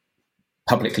those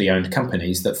publicly owned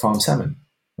companies that farm salmon,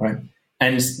 right?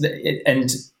 And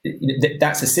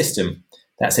that's a system.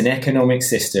 That's an economic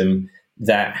system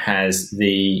that has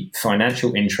the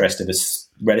financial interest of a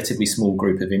relatively small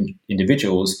group of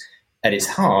individuals at its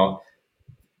heart.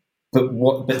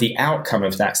 But the outcome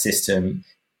of that system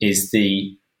is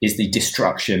the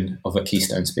destruction of a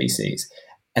keystone species.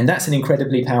 And that's an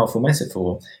incredibly powerful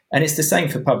metaphor. And it's the same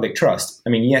for public trust. I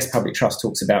mean, yes, public trust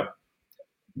talks about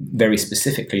very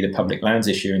specifically the public lands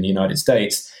issue in the United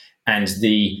States and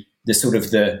the the sort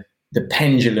of the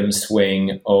pendulum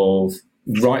swing of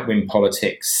right-wing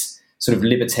politics, sort of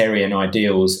libertarian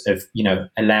ideals of,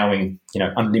 allowing,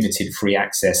 unlimited free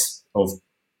access of,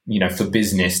 for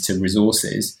business to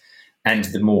resources, and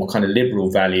the more kind of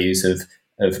liberal values of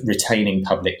retaining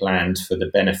public land for the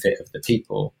benefit of the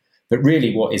people. But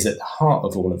really what is at the heart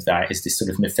of all of that is this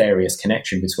sort of nefarious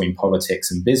connection between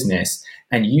politics and business.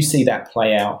 And you see that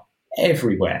play out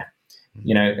everywhere,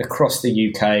 across the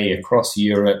UK, across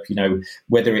Europe,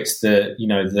 whether it's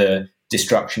the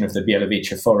destruction of the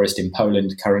Bielowice forest in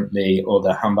Poland currently, or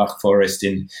the Hambach forest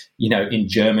in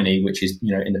Germany, which is,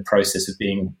 in the process of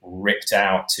being ripped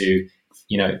out to,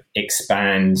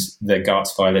 expand the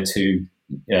Garzweiler to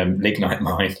lignite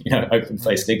mine,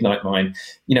 open-faced lignite mine.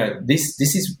 This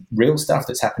is real stuff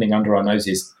that's happening under our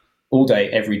noses all day,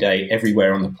 every day,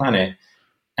 everywhere on the planet.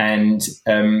 And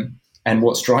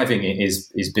what's driving it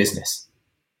is business.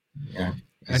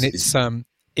 And it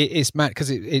is mad,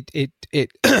 because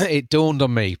it dawned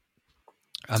on me.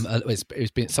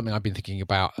 It's been something I've been thinking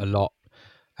about a lot,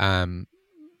 for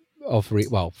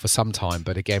some time.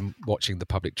 But again, watching the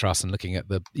public trust and looking at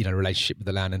the relationship with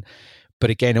the land, but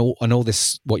again, all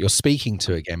this what you're speaking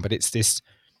to again. But it's this,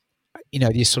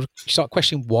 you sort of start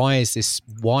questioning why is this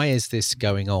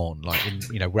going on? Like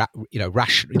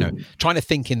trying to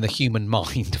think in the human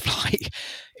mind of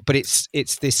but it's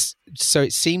this. So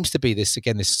it seems to be this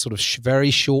again, this sort of very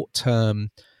short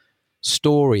term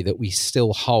story that we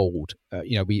still hold.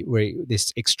 We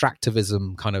this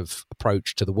extractivism kind of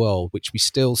approach to the world, which we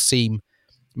still seem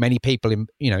many people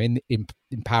in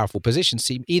powerful positions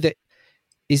seem either.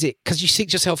 Is it because you think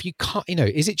to yourself you can't?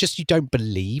 Is it just you don't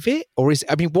believe it, or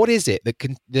what is it that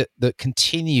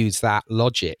continues that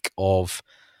logic of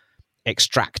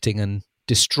extracting and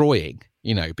destroying?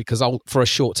 Because for a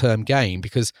short-term gain,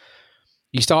 because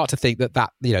you start to think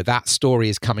that story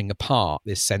is coming apart.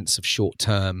 This sense of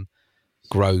short-term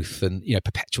growth and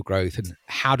perpetual growth, and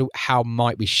how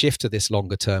might we shift to this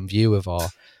longer-term view of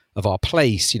our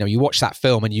place? You watch that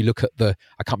film and you look at I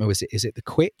can't remember, is it the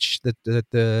Quitch,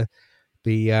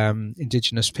 the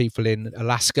indigenous people in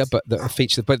Alaska, but that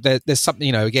feature. But there's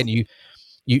something, again, you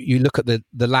look at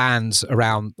the lands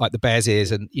around like the Bears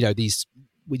Ears, and these,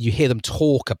 when you hear them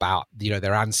talk about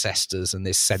their ancestors and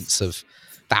this sense of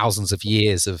thousands of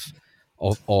years of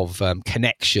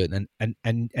connection, and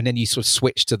then you sort of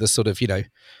switch to the sort of the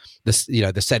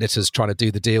senators trying to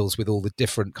do the deals with all the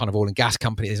different kind of oil and gas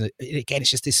companies. And again, it's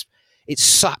just this. It's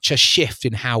such a shift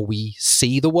in how we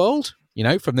see the world,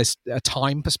 from this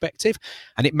time perspective.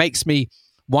 And it makes me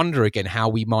wonder again how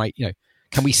we might,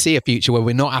 can we see a future where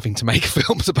we're not having to make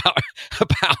films about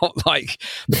like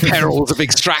the perils of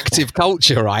extractive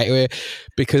culture, right?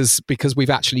 Because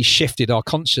we've actually shifted our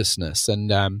consciousness.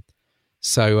 And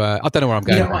so I don't know where I'm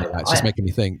going with that. It's just making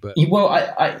me think. But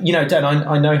Dan,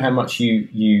 I know how much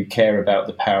you care about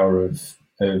the power of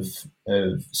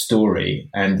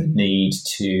story and the need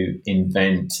to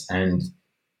invent and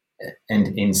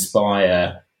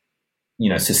inspire,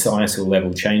 societal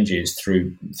level changes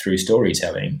through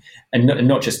storytelling, and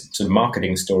not just sort of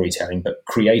marketing storytelling, but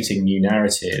creating new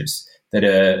narratives that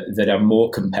are more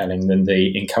compelling than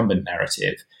the incumbent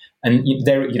narrative. And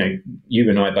you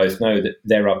and I both know that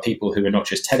there are people who are not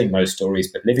just telling those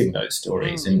stories, but living those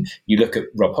stories. And you look at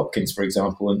Rob Hopkins, for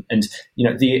example, and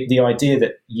the idea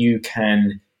that you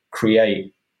can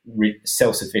create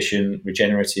self-sufficient,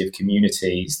 regenerative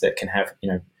communities that can have,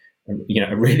 a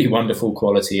really wonderful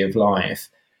quality of life,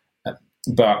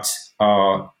 but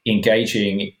are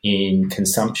engaging in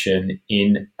consumption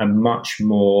in a much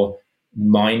more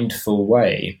mindful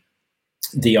way.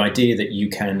 The idea that you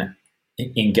can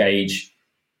engage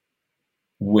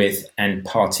with and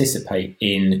participate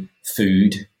in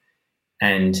food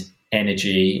and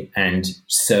energy and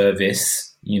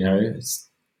service,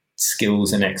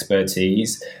 skills and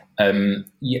expertise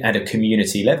at a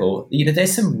community level.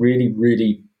 There's some really,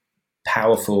 really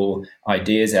powerful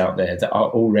ideas out there that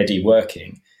are already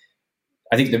working.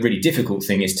 I think the really difficult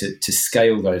thing is to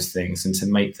scale those things and to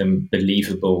make them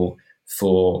believable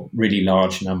for really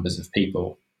large numbers of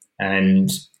people.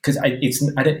 And because it's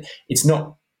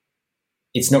not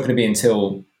going to be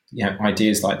until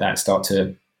ideas like that start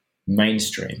to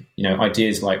mainstream.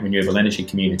 Ideas like renewable energy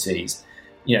communities.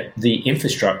 The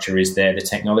infrastructure is there, the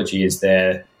technology is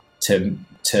there to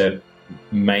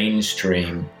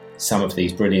mainstream some of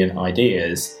these brilliant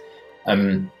ideas.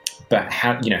 But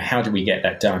how do we get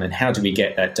that done, and how do we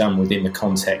get that done within the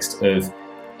context of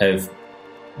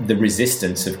the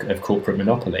resistance of corporate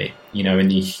monopoly,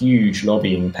 and the huge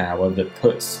lobbying power that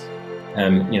puts,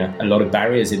 a lot of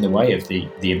barriers in the way of the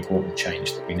important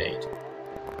change that we need.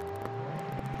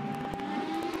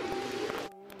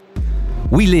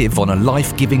 We live on a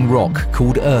life-giving rock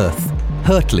called Earth,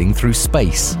 hurtling through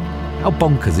space. How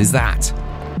bonkers is that?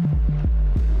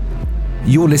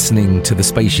 You're listening to the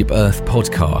Spaceship Earth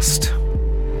podcast.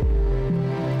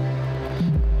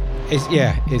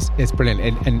 It's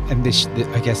brilliant, and this,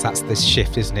 I guess that's this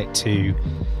shift, isn't it, to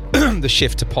the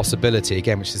shift to possibility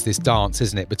again, which is this dance,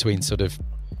 isn't it, between sort of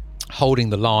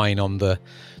holding the line on the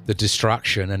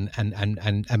destruction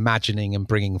and imagining and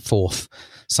bringing forth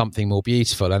something more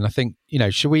beautiful. And I think,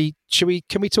 can we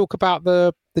talk about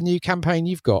the new campaign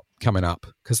you've got coming up,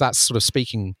 because that's sort of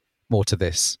speaking more to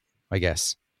this, I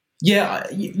guess. Yeah,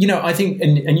 I think,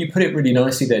 and you put it really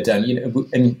nicely there, Dan.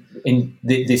 And in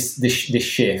this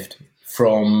shift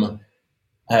from,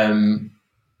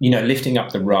 lifting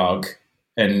up the rug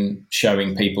and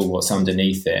showing people what's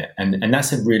underneath it, and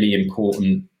that's a really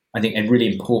important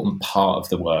part of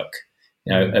the work.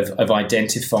 Of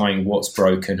identifying what's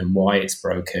broken and why it's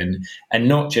broken, and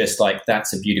not just like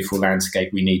that's a beautiful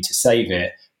landscape, we need to save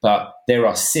it. But there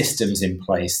are systems in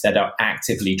place that are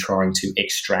actively trying to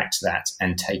extract that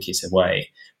and take it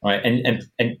away, right?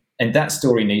 And that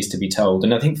story needs to be told.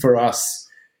 And I think for us,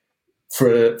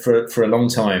 for a long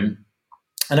time,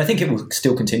 and I think it will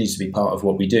still continue to be part of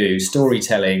what we do,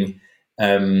 storytelling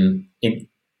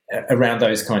around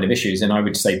those kind of issues. And I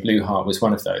would say Blue Heart was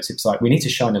one of those. It's like we need to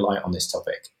shine a light on this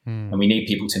topic, and we need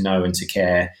people to know and to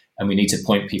care, and we need to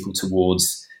point people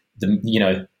towards the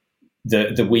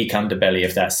weak underbelly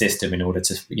of that system in order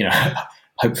to,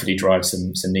 hopefully drive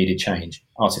some needed change.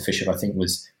 Artificial, I think,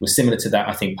 was similar to that.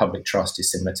 I think public trust is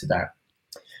similar to that.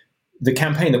 The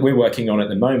campaign that we're working on at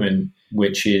the moment,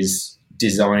 which is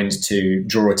designed to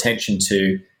draw attention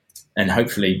to and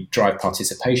hopefully drive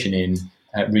participation in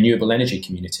renewable energy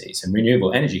communities. And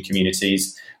renewable energy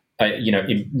communities,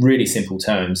 in really simple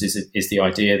terms, is the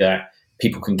idea that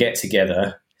people can get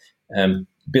together,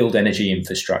 build energy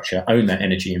infrastructure, own that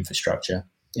energy infrastructure,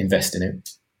 invest in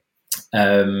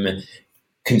it,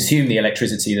 consume the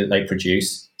electricity that they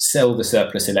produce, sell the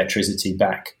surplus electricity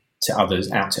back to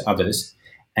others,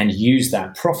 and use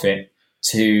that profit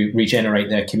to regenerate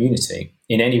their community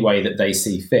in any way that they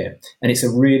see fit. And it's a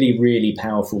really, really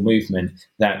powerful movement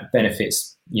that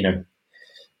benefits,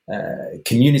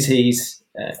 communities.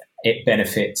 It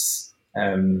benefits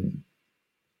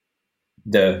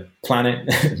the planet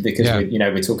because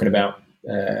we're talking about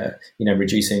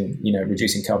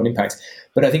reducing carbon impact.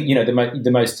 But I think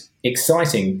the most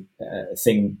exciting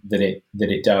thing that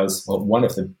it does, or one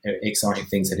of the exciting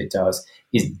things that it does,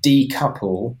 is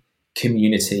decouple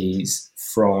communities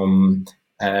from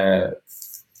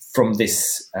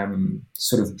this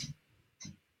sort of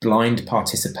blind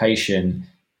participation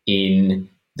in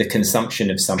the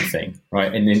consumption of something,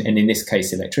 right? And in this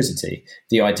case, electricity.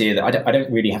 The idea that I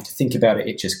don't really have to think about it;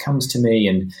 it just comes to me,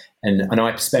 and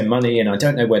I spend money, and I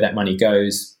don't know where that money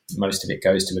goes. Most of it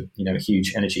goes to a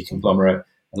huge energy conglomerate.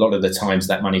 A lot of the times,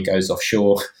 that money goes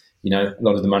offshore. A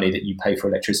lot of the money that you pay for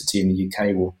electricity in the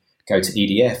UK will go to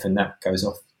EDF, and that goes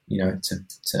off,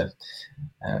 to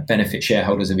benefit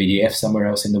shareholders of EDF somewhere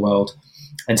else in the world.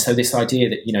 And so, this idea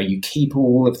that you keep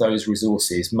all of those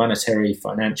resources, monetary,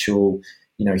 financial,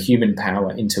 human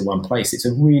power, into one place. It's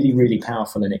a really, really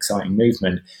powerful and exciting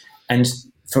movement. And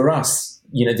for us,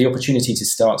 the opportunity to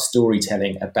start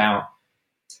storytelling about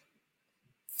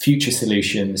future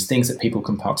solutions, things that people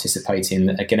can participate in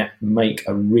that are going to make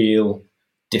a real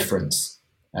difference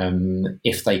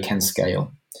if they can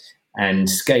scale. And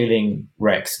scaling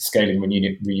RECs, scaling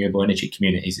renewable energy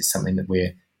communities, is something that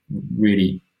we're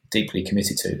really deeply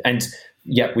committed to. And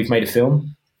yeah, we've made a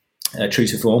film, True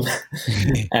to Form,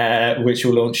 which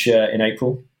will launch in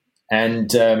April,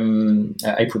 and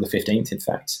April the 15th, in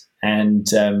fact. And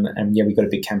we've got a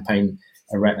big campaign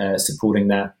supporting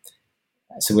that.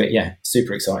 So we're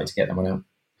super excited to get that one out.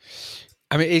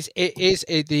 I mean, I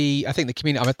think the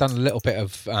community. I've done a little bit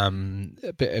of a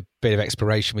bit of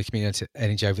exploration with community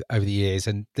energy over the years,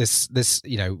 and this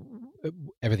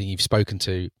everything you've spoken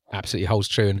to absolutely holds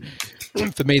true.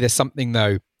 And for me, there's something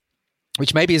though,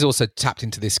 which maybe is also tapped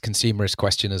into this consumerist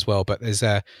question as well. But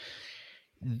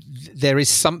there is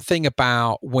something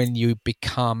about when you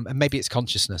become, and maybe it's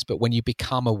consciousness, but when you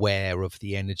become aware of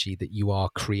the energy that you are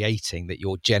creating, that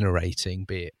you're generating,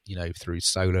 be it through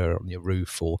solar on your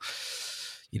roof, or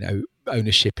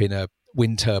ownership in a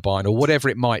wind turbine, or whatever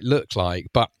it might look like.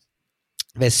 But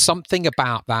there's something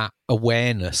about that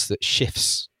awareness that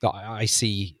shifts, that I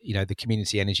see, the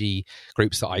community energy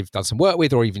groups that I've done some work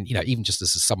with, or even just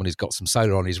as someone who's got some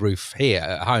solar on his roof here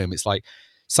at home, it's like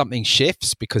something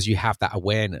shifts because you have that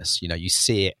awareness. You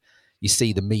see it, you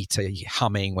see the meter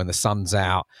humming when the sun's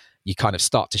out, you kind of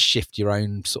start to shift your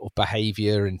own sort of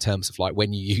behavior in terms of like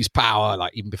when you use power,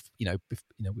 like even with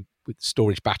the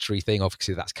storage battery thing,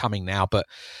 obviously that's coming now, but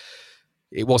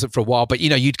it wasn't for a while. But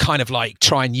you'd kind of like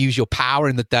try and use your power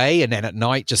in the day, and then at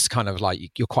night just kind of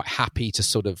like you're quite happy to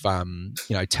sort of turn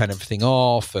everything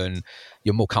off, and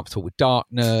you're more comfortable with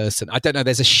darkness. And I don't know,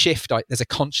 there's a shift, there's a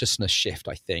consciousness shift,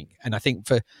 I think. And I think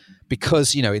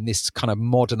because in this kind of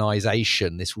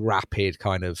modernization, this rapid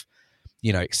kind of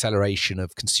acceleration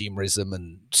of consumerism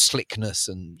and slickness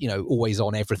and, always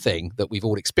on everything that we've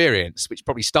all experienced, which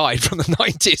probably started from the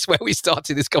 90s where we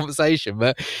started this conversation.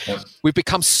 But we've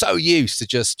become so used to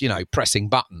just, pressing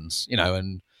buttons,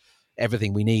 and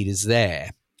everything we need is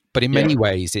there. But in many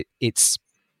ways, it's,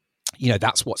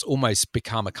 that's what's almost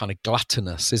become a kind of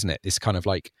gluttonous, isn't it? This kind of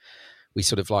like, we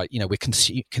sort of like, we're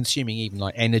consuming even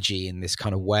like energy in this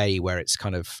kind of way where it's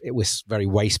kind of, it was very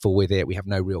wasteful with it. We have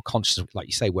no real consciousness, like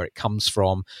you say, where it comes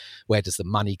from, where does the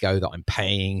money go that I'm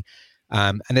paying?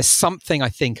 And there's something I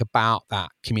think about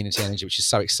that community energy, which is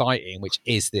so exciting, which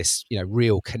is this,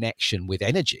 real connection with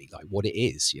energy, like what it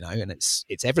is, and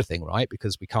it's everything, right?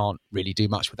 Because we can't really do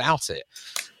much without it.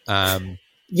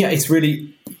 It's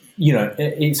really,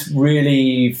 it's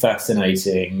really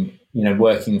fascinating,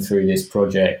 working through this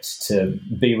project to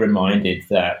be reminded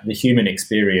that the human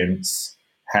experience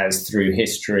has through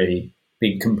history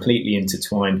been completely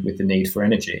intertwined with the need for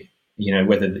energy,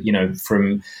 whether,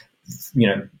 from,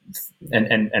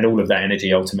 and all of that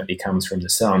energy ultimately comes from the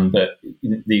sun, but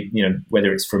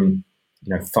whether it's from,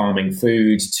 farming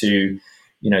food to,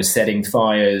 setting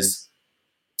fires,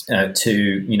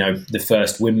 to the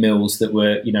first windmills that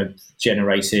were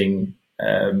generating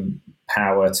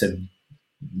power to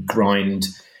grind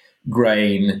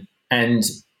grain. And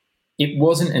it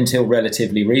wasn't until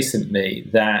relatively recently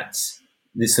that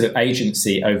this sort of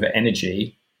agency over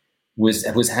energy was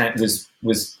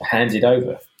handed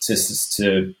over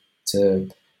to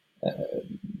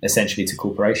essentially to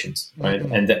corporations, right?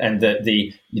 Mm-hmm. And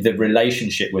the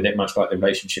relationship with it, much like the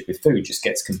relationship with food, just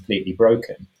gets completely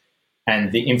broken.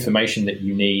 And the information that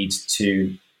you need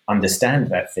to understand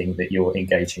that thing that you're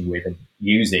engaging with and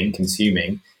using,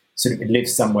 consuming, sort of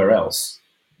lives somewhere else.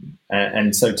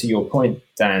 And so to your point,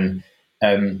 Dan,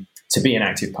 to be an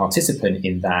active participant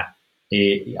in that,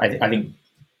 I think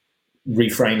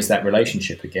reframes that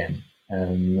relationship again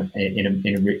in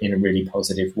a really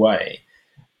positive way.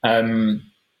 And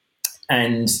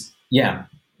I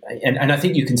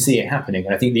think you can see it happening.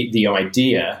 And I think the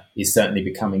idea is certainly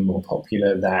becoming more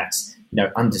popular that,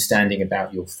 understanding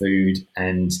about your food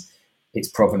and its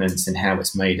provenance and how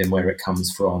it's made and where it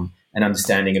comes from, and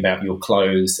understanding about your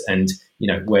clothes and,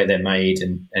 where they're made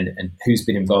and who's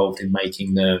been involved in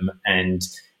making them and,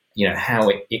 how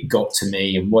it got to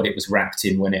me and what it was wrapped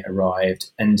in when it arrived.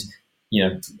 But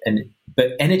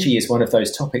energy is one of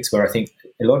those topics where I think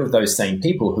a lot of those same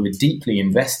people who are deeply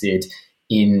invested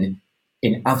in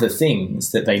other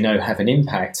things that they know have an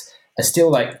impact are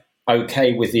still like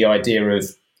okay with the idea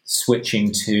of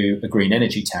switching to a green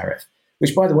energy tariff,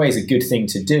 which by the way is a good thing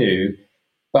to do.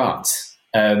 But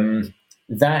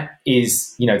that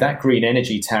is, that green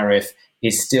energy tariff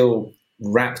is still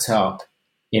wrapped up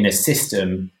in a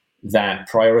system that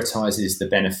prioritizes the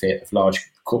benefit of large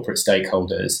corporate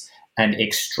stakeholders and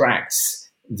extracts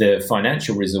the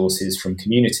financial resources from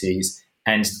communities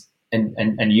and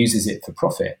uses it for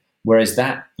profit. Whereas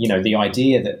that, the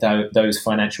idea that those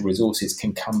financial resources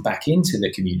can come back into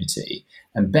the community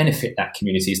and benefit that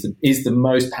community is the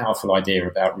most powerful idea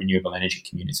about renewable energy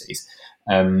communities.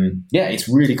 It's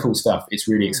really cool stuff. It's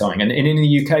really exciting. And in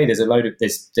the UK, there's a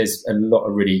lot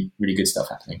of really, really good stuff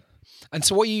happening. And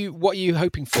so, what are you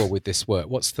hoping for with this work?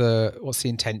 What's the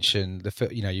intention?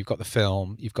 You've got the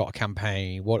film, you've got a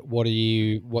campaign.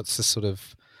 What's the sort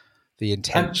of the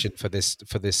intention for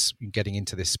this getting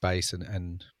into this space,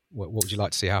 and what would you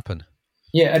like to see happen?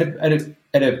 Yeah,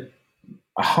 at a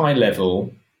high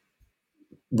level,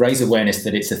 raise awareness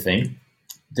that it's a thing,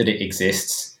 that it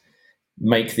exists,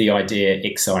 make the idea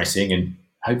exciting, and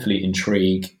hopefully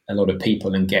intrigue a lot of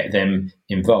people and get them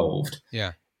involved.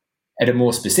 Yeah. At a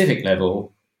more specific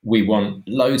level, we want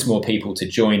loads more people to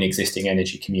join existing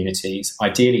energy communities,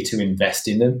 ideally to invest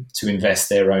in them, to invest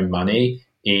their own money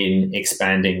in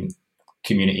expanding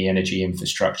community energy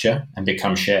infrastructure and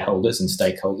become shareholders and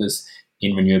stakeholders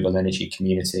in renewable energy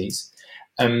communities.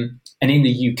 And in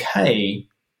the UK,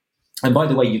 and by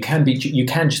the way, you can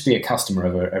just be a customer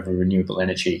of a renewable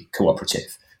energy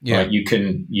cooperative. Yeah. Right? You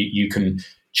can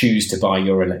choose to buy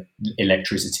your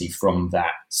electricity from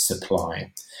that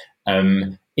supply.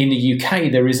 In the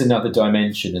UK, there is another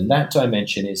dimension, and that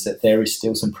dimension is that there is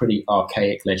still some pretty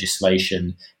archaic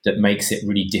legislation that makes it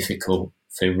really difficult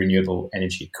for renewable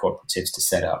energy cooperatives to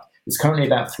set up. There's currently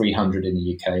about 300 in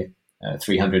the UK,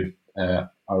 300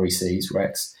 RECs,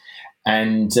 RECs,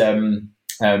 and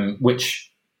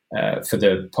which for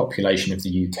the population of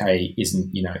the UK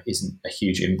isn't a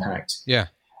huge impact. Yeah.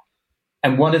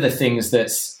 And one of the things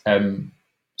that's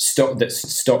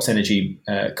stops energy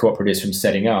cooperatives from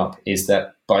setting up is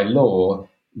that by law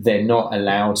they're not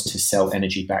allowed to sell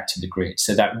energy back to the grid.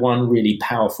 So that one really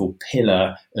powerful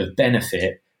pillar of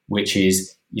benefit, which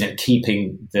is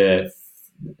keeping the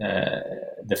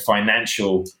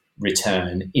financial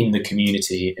return in the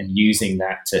community and using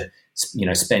that to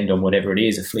spend on whatever it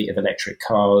is, a fleet of electric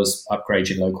cars, upgrade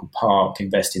your local park,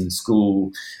 invest in the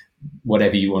school,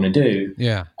 whatever you want to do.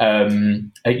 Yeah.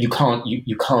 You can't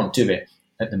do it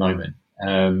at the moment.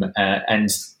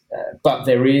 But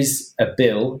there is a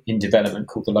bill in development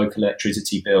called the Local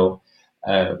Electricity Bill,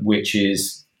 which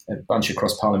is a bunch of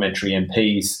cross-parliamentary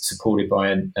MPs supported by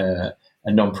a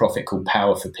non-profit called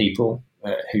Power for People,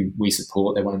 who we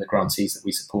support. They're one of the grantees that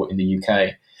we support in the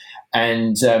UK.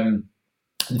 And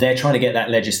they're trying to get that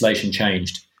legislation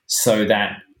changed so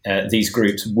that these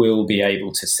groups will be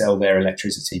able to sell their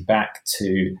electricity back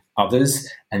to others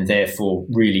and therefore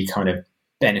really kind of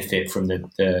benefit from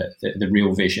the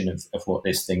real vision of what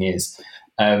this thing is.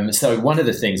 So one of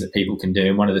the things that people can do,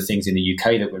 and one of the things in the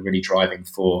UK that we're really driving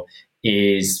for,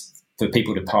 is for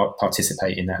people to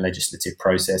participate in that legislative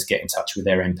process, get in touch with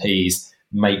their MPs,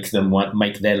 make their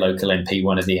local MP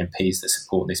one of the MPs that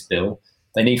support this bill.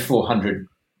 They need 400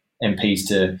 MPs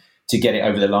to get it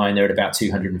over the line. They're at about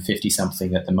 250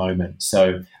 something at the moment.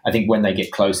 So I think when they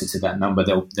get closer to that number,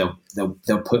 they'll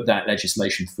put that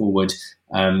legislation forward.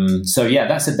 So yeah,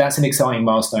 that's an exciting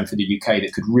milestone for the UK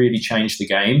that could really change the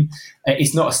game.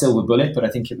 It's not a silver bullet, but I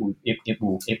think it will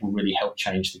really help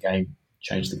change the game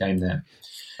there.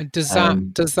 And does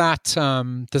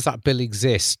that bill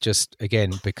exist just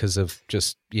again because of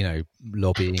just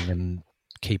lobbying and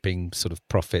keeping sort of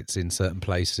profits in certain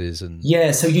places? And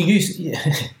yeah, so you used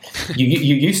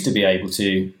to be able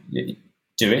to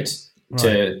do it,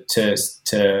 right,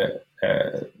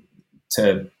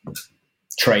 to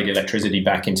trade electricity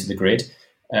back into the grid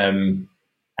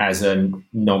as a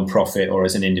non-profit or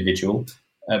as an individual,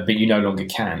 but you no longer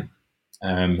can,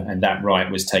 and that right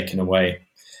was taken away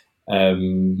by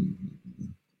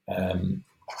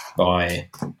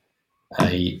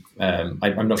I'm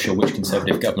not sure which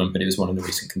Conservative government, but it was one of the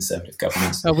recent Conservative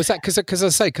governments. Oh, was that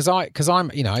because I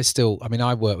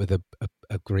work with a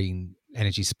green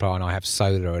energy supplier and I have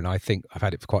solar, and I think I've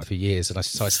had it for quite a few years, and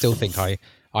so I still think I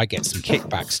get some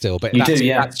kickback still. But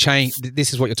that's changed.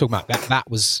 This is what you're talking about.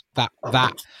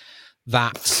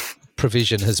 That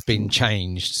provision has been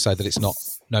changed so that it's no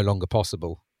longer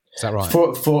possible. Is that right?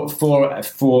 For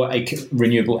a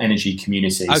renewable energy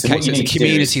community. Okay, so it's a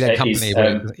community-led company.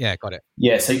 Yeah, got it.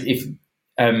 Yeah, so if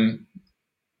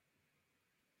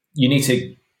you need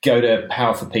to go to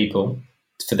Power for People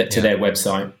to their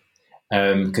website,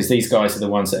 because these guys are the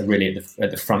ones that are really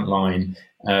at the front line,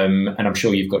 and I'm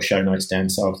sure you've got show notes, Dan,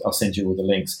 so I'll send you all the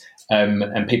links.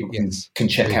 And people can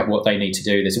check out what they need to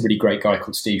do. There's a really great guy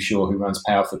called Steve Shaw who runs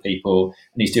Power for People,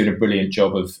 and he's doing a brilliant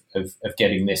job of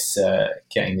getting this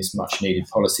much needed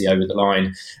policy over the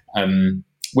line,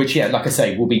 which, like I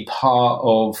say, will be part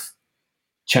of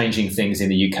changing things in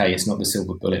the UK. It's not the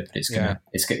silver bullet, but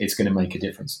it's gonna make a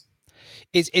difference.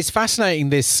 It's fascinating.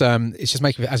 This it's just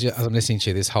making, as I'm listening to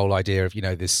you, this whole idea of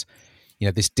this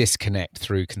disconnect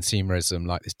through consumerism,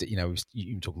 like this, you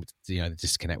talking about, the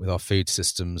disconnect with our food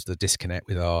systems, the disconnect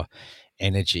with our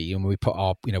energy, and when we put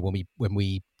our, when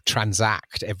we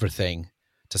transact everything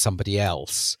to somebody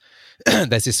else,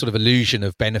 there's this sort of illusion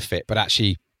of benefit, but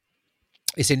actually,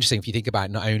 it's interesting if you think about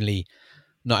it, not only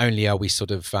are we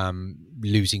sort of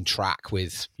losing track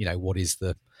with,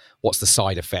 what's the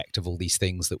side effect of all these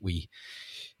things that we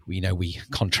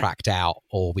contract out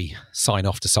or we sign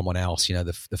off to someone else,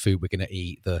 the food we're going to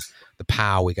eat, the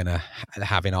power we're going to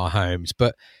have in our homes.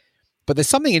 But there's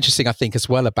something interesting, I think, as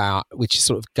well about, which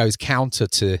sort of goes counter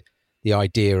to the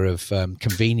idea of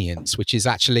convenience, which is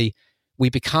actually we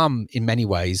become, in many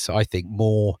ways, I think,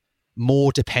 more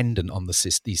dependent on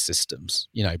these systems,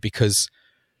 because,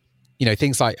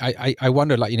 things like, I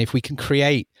wonder, if we can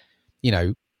create,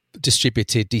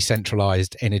 distributed,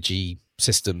 decentralized energy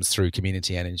systems through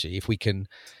community energy, if we can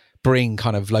bring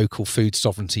kind of local food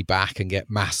sovereignty back and get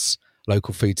mass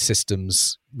local food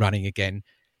systems running again,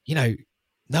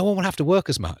 no one will have to work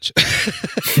as much.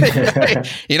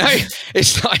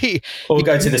 It's like, or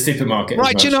go to the supermarket,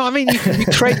 right? Do you know what I mean? You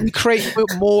create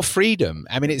more freedom.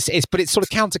 I mean, it's sort of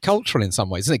countercultural in some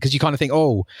ways, isn't it? Because you kind of think,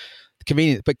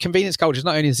 convenience culture is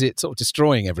not only is it sort of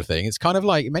destroying everything, it's kind of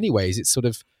like, in many ways, it's sort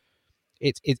of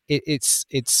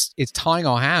it's tying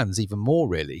our hands even more,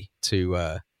 really,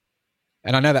 to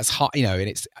and I know that's hard, you know, and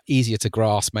it's easier to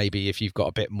grasp maybe if you've got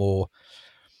a bit more,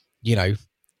 you know,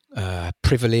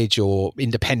 privilege or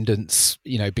independence,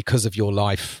 you know, because of your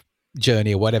life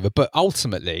journey or whatever. But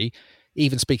ultimately,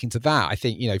 even speaking to that, I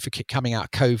think, you know, for coming out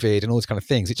of COVID and all these kind of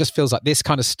things, it just feels like this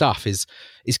kind of stuff is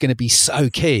going to be so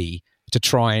key to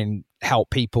try and help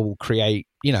people create,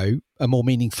 you know, a more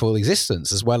meaningful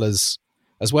existence, as well as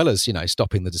you know,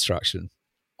 stopping the destruction.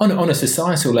 On a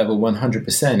societal level,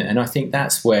 100%. And I think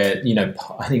that's where, you know,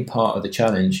 I think part of the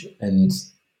challenge, and,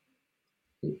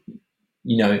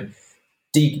 you know,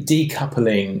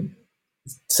 decoupling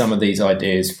some of these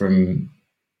ideas from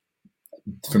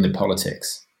the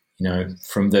politics, you know,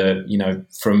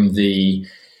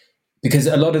 because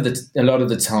a lot of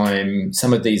the time,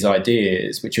 some of these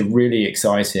ideas, which are really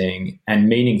exciting and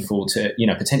meaningful to, you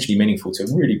know, potentially meaningful to a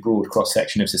really broad cross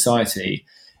section of society,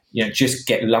 you know, just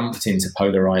get lumped into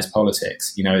polarized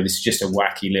politics. You know, this is just a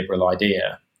wacky liberal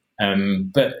idea.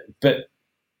 But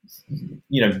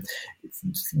you know,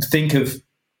 think of,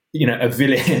 you know, a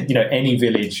village, you know, any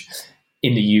village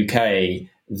in the UK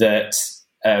that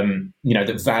you know,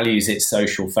 that values its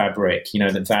social fabric, you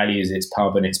know, that values its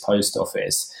pub and its post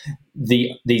office.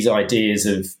 These ideas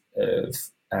of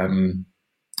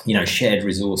you know, shared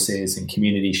resources and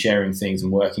community sharing things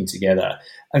and working together,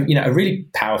 you know, are really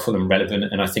powerful and relevant.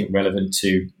 And I think relevant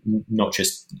to not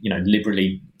just, you know, liberal,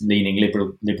 you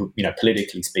know,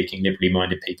 politically speaking, liberally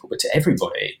minded people, but to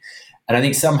everybody. And I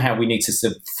think somehow we need to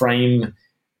sort of frame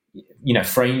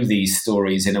these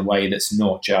stories in a way that's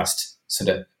not just sort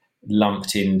of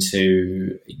lumped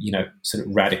into, you know, sort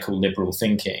of radical liberal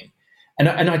thinking. And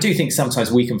I do think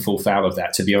sometimes we can fall foul of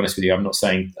that, to be honest with you. I'm not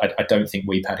saying, I don't think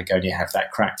we Patagonia have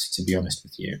that cracked, to be honest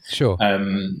with you. Sure.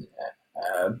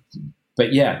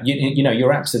 But yeah, you know,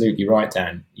 you're absolutely right,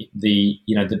 Dan. The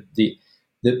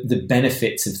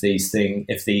benefits of these things,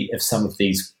 of some of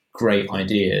these great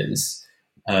ideas,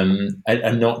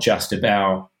 are not just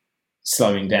about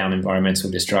slowing down environmental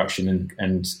destruction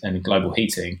and global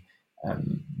heating.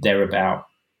 They're about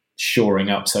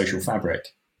shoring up social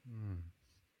fabric.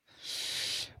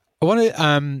 I want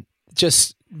to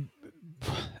just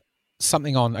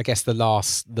something on, I guess, the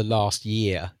last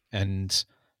year, and,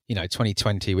 you know,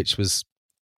 2020, which was,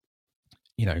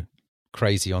 you know,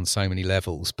 crazy on so many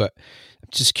levels. But I'm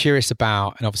just curious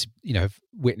about, and obviously, you know, I've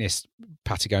witnessed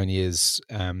Patagonia's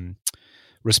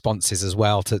responses as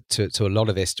well to a lot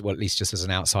of this, well, at least just as an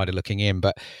outsider looking in.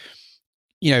 But,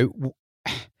 you know,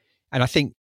 and I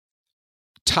think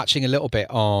touching a little bit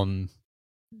on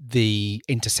the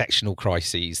intersectional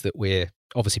crises that we're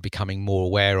obviously becoming more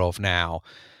aware of now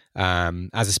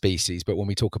as a species. But when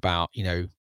we talk about, you know,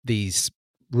 these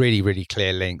really, really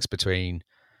clear links between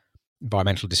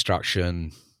environmental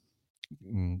destruction,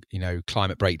 you know,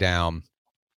 climate breakdown,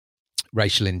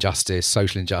 racial injustice,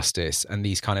 social injustice, and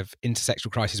these kind of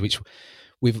intersectional crises, which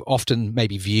we've often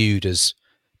maybe viewed as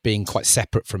being quite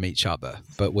separate from each other,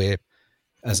 but we're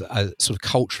as sort of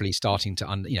culturally starting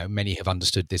to, you know, many have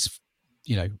understood this,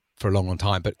 you know, for a long, long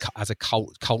time, but as a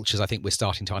cultures, I think we're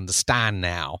starting to understand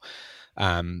now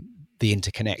the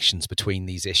interconnections between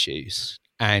these issues.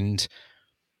 And,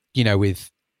 you know,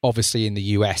 with obviously in the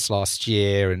US last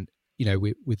year, and, you know,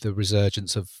 with the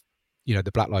resurgence of, you know,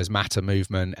 the Black Lives Matter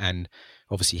movement, and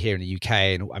obviously here in the UK,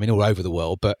 and I mean all over the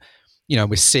world, but, you know,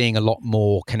 we're seeing a lot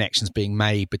more connections being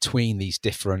made between these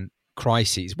different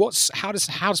crises. How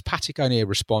does Patagonia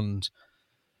respond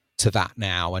to that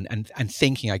now, and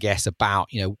thinking, I guess, about,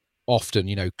 you know, often,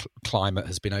 you know, climate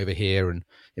has been over here and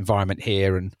environment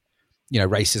here, and, you know,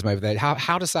 racism over there.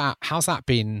 How's that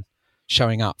been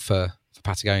showing up for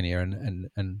Patagonia, and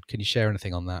can you share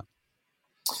anything on that?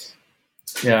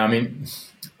 Yeah, I mean,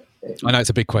 I know it's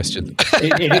a big question.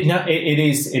 it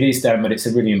is, Dan, but it's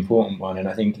a really important one. And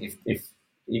I think if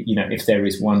you know, if there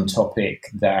is one topic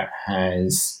that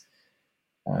has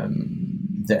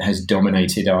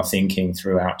dominated our thinking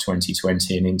throughout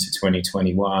 2020 and into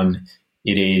 2021,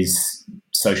 it is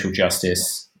social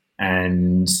justice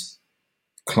and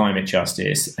climate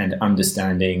justice, and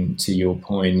understanding, to your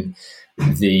point,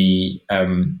 the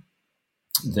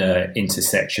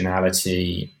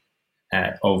intersectionality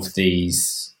of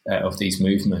these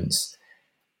movements.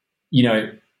 You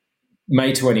know,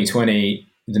 May 2020,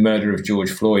 the murder of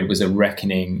George Floyd was a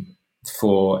reckoning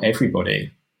for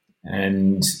everybody.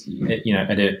 And, you know,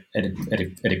 at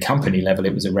a company level,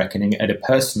 it was a reckoning. At a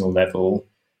personal level,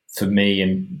 for me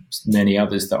and many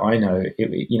others that I know,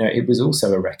 it was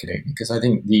also a reckoning, because I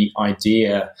think the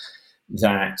idea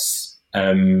that,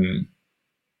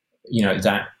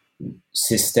 that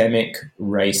systemic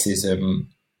racism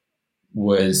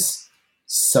was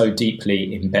so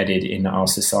deeply embedded in our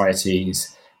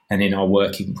societies and in our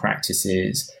working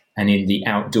practices and in the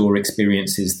outdoor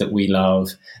experiences that we love,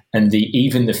 and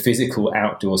even the physical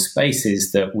outdoor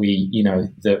spaces that we,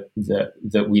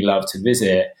 that we love to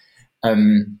visit.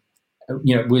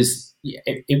 It was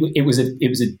a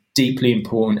deeply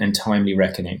important and timely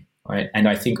reckoning, right? And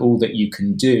I think all that you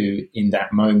can do in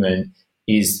that moment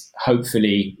is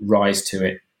hopefully rise to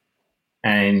it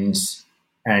and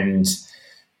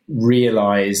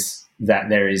realize that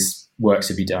there is work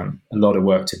to be done, a lot of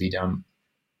work to be done.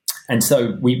 And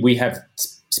so we have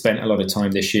spent a lot of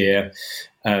time this year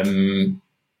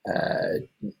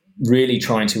really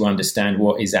trying to understand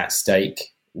what is at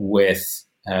stake with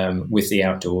the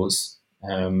outdoors,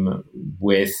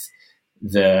 with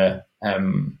the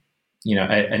an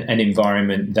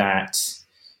environment that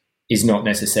is not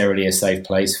necessarily a safe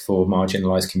place for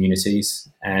marginalized communities,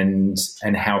 and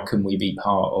how can we be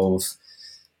part of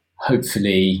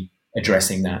hopefully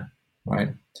addressing that,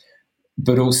 right?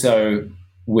 But also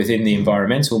within the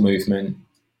environmental movement,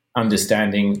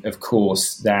 understanding, of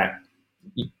course, that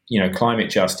climate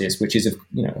justice, which is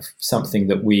something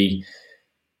that we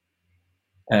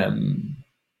a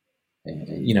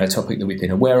topic that we've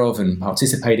been aware of and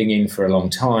participating in for a long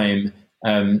time,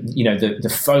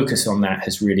 the focus on that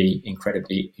has really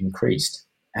incredibly increased.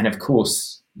 And of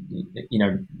course,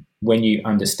 when you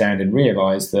understand and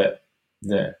realize that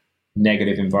the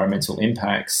negative environmental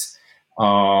impacts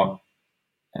are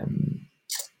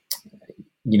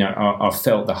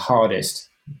felt the hardest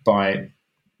by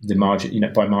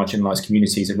by marginalized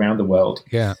communities around the world.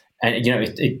 Yeah. And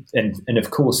and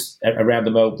of course around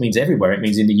the world means everywhere. It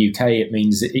means in the UK. It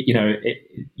means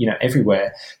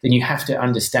everywhere. Then you have to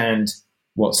understand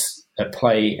what's at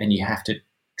play, and you have to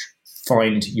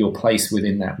find your place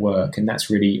within that work. And that's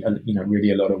really really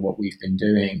a lot of what we've been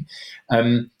doing.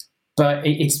 But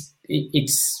it's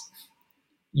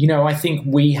I think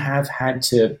we have had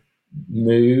to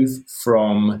move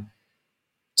from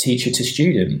teacher to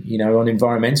student, on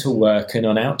environmental work and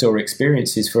on outdoor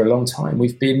experiences for a long time.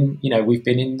 We've been in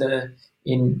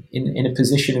a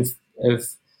position of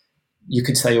you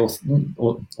could say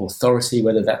authority,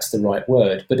 whether that's the right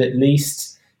word, but at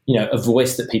least a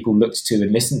voice that people looked to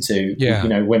and listened to.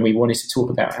 Yeah. When we wanted to talk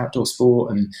about outdoor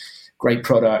sport and great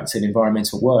products and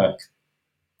environmental work.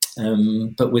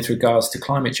 But with regards to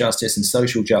climate justice and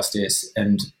social justice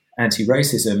and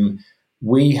anti-racism,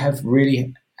 we have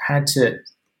really had to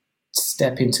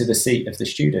step into the seat of the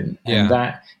student. Yeah. And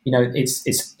that,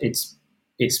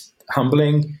 it's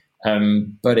humbling,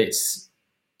 but it's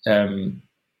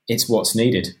what's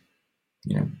needed,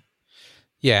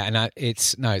 Yeah. And I think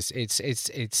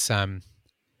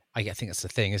that's the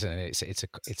thing, isn't it?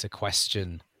 It's a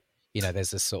question,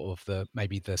 there's a sort of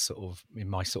in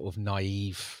my sort of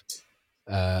naive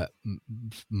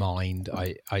mind,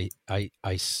 I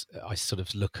sort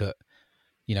of look at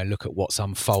what's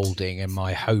unfolding, and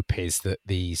my hope is that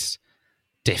these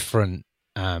different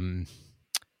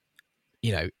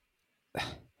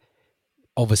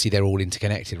obviously they're all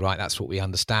interconnected, right? That's what we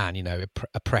understand,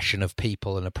 oppression of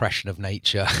people and oppression of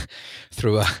nature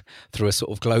through a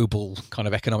sort of global kind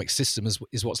of economic system is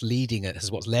what's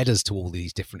led us to all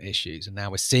these different issues, and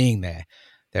now we're seeing their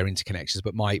interconnections.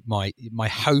 But my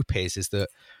hope is that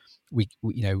we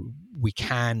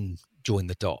can join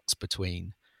the dots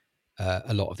between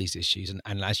a lot of these issues, and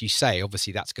as you say,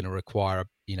 obviously that's going to require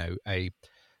a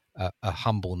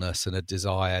humbleness and a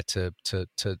desire to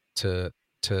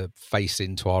face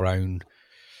into our own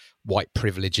white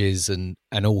privileges and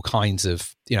all kinds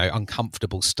of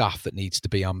uncomfortable stuff that needs to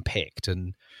be unpicked,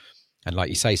 and like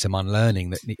you say, some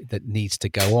unlearning that needs to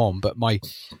go on. But my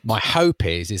hope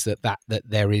is that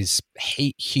there is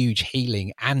huge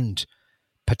healing and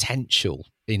potential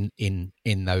in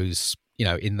those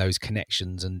in those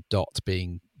connections and dots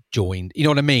being joined. You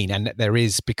know what I mean? And there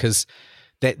is, because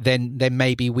then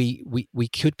maybe we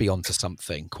could be onto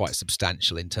something quite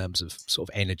substantial in terms of sort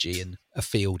of energy and a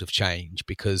field of change,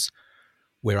 because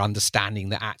we're understanding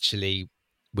that actually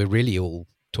we're really all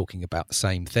talking about the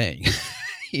same thing.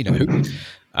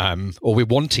 Or we're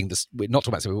wanting this. We're not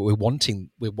talking about.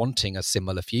 We're wanting a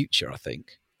similar future, I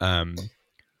think.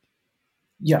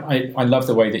 Yeah, I love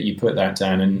the way that you put that,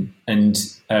 Dan, and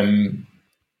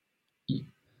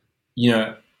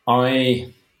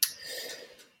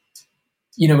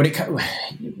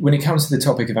when it comes to the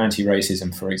topic of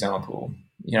anti-racism, for example,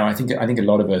 I think a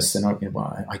lot of us, and I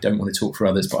don't want to talk for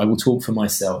others, but I will talk for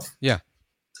myself. Yeah.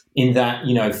 In that,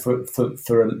 for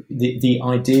the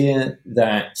idea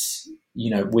that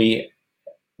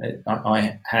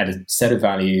I had a set of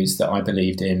values that I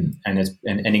believed in, and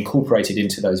incorporated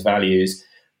into those values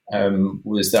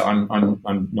was that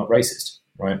I'm not racist,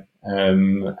 right?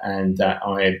 And that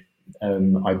I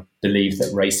believe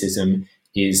that racism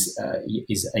is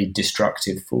a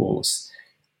destructive force.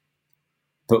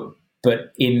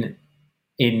 But in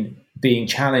being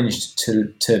challenged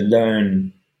to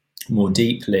learn more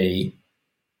deeply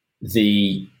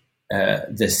the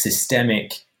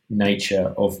systemic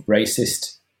nature of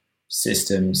racist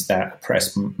systems that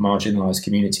oppress marginalized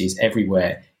communities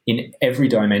everywhere in every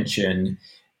dimension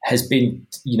has been,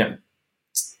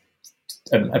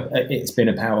 it's been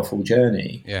a powerful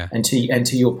journey. Yeah. And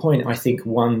to your point, I think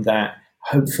one that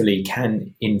hopefully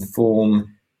can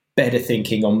inform better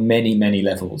thinking on many, many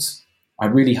levels. I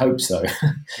really hope so.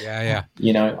 Yeah.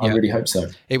 I really hope so.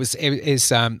 It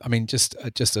is. I mean,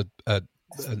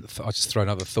 I'll just throw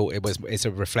another thought. It's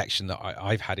a reflection that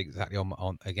I've had exactly on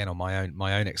my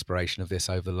own exploration of this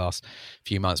over the last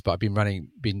few months. But I've been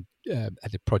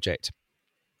at a project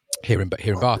here in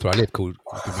Bath where I live called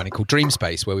Dream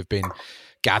Space, where we've been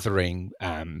gathering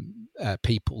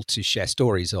people to share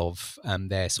stories of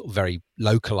their sort of very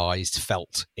localized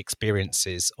felt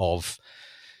experiences of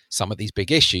some of these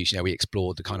big issues. We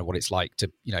explored the kind of what it's like to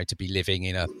be living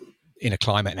in a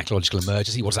climate and ecological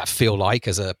emergency. What does that feel like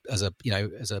as a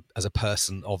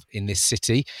person in this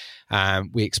city?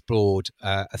 We explored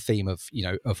a theme of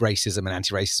racism and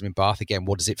anti-racism in Bath. Again,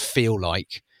 what does it feel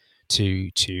like to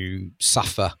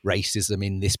suffer racism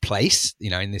in this place,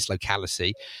 in this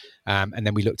locality? And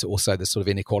then we looked at also the sort of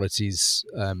inequalities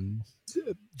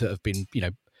that have been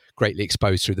greatly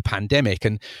exposed through the pandemic,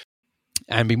 and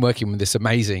been working with this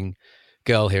amazing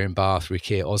girl here in Bath,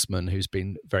 Rukia Osman, who's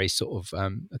been very sort of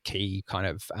a key kind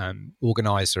of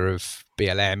organizer of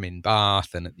BLM in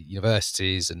Bath and at the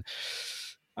universities,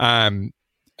 and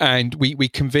we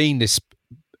convened this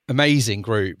amazing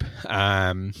group,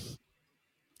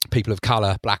 people of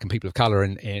color, Black and people of color,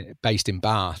 based in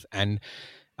Bath, and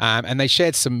they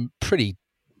shared some pretty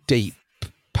deep,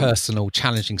 personal,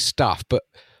 challenging stuff,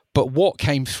 but what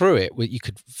came through it, what you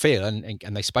could feel, and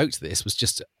they spoke to this, was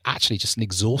just an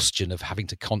exhaustion of having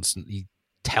to constantly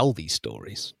tell these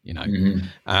stories, Mm-hmm.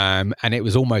 And it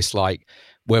was almost like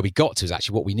where we got to is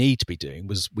actually what we need to be doing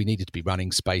was we needed to be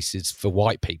running spaces for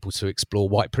white people to explore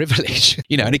white privilege,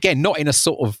 and again, not in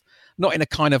a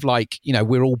kind of like,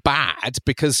 we're all bad,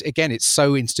 because again, it's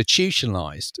so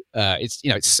institutionalized. It's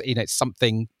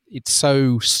something, it's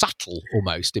so subtle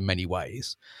almost in many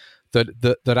ways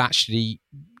that actually,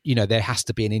 there has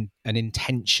to be an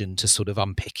intention to sort of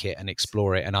unpick it and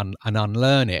explore it and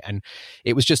unlearn it. And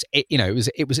it was just,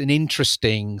 it was an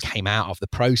interesting came out of the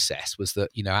process was that,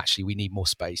 actually we need more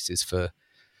spaces for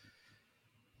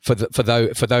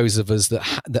those of us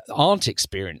that aren't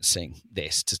experiencing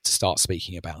this to start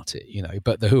speaking about it,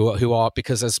 but who are,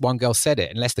 because as one girl said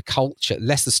it, unless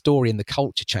the story and the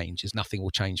culture changes, nothing will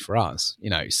change for us,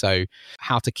 so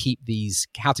how to keep these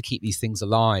things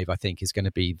alive, I think, is going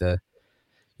to be the,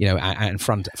 and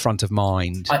front of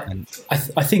mind.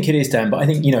 I think it is, Dan, but I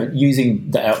think,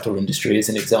 using the outdoor industry as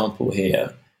an example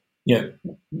here,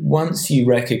 once you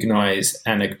recognize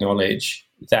and acknowledge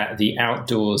that the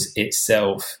outdoors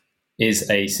itself is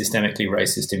a systemically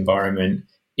racist environment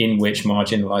in which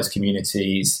marginalized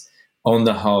communities on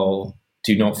the whole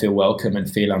do not feel welcome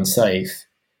and feel unsafe,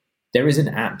 there is an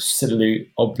absolute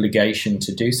obligation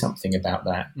to do something about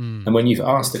that. And when you've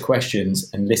asked the questions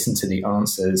and listened to the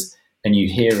answers and you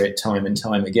hear it time and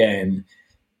time again,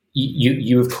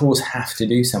 you of course have to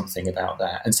do something about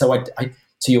that. And so I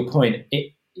to your point,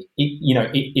 it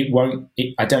won't,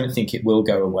 I don't think it will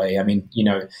go away. I mean,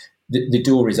 the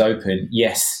door is open.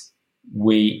 Yes,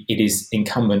 it is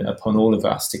incumbent upon all of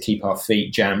us to keep our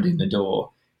feet jammed in the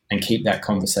door and keep that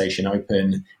conversation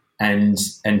open and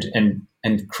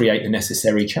create the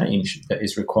necessary change that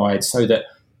is required so that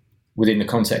within the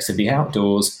context of the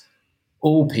outdoors,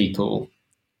 all people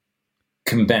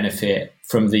can benefit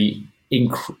from the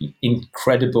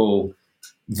incredible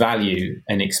value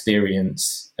and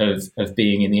experience of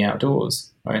being in the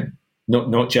outdoors, right?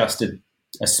 Not just a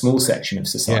small section of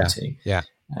society. Yeah.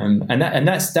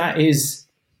 That is,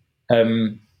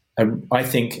 I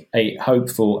think, a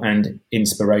hopeful and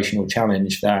inspirational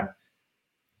challenge that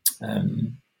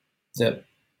that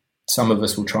some of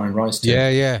us will try and rise to.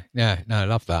 Yeah. No, I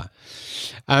love that.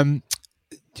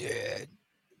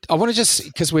 I want to just,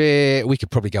 because we could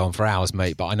probably go on for hours,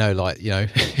 mate, but I know,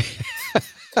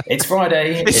 it's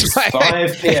Friday. It's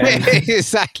 5 p.m.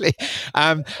 Exactly.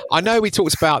 I know we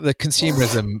talked about the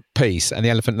consumerism piece and the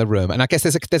elephant in the room, and I guess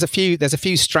there's a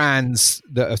few strands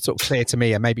that are sort of clear to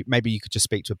me, and maybe you could just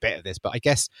speak to a bit of this. But I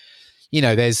guess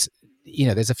there's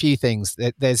a few things.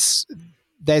 There's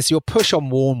there's your push on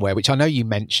warm wear, which I know you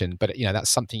mentioned, but that's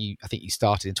something I think you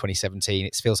started in 2017.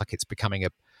 It feels like it's becoming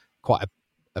it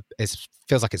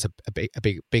feels like it's a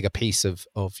bigger piece of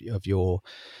your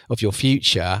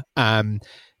future.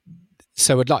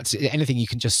 So I'd like to, anything you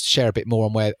can just share a bit more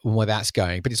on where that's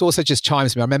going. But it's also just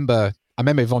chimes me. I remember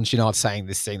Yvonne Chouinard saying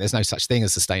this thing, there's no such thing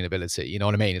as sustainability. You know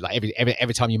what I mean? Like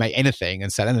every time you make anything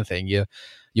and sell anything,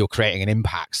 you're creating an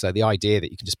impact. So the idea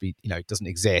that you can just be, it doesn't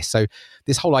exist. So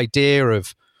this whole idea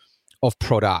of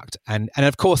product and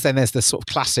of course then there's the sort of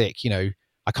classic,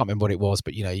 I can't remember what it was,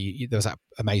 but there was that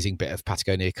amazing bit of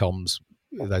Patagonia comms,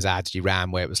 those ads you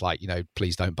ran where it was like,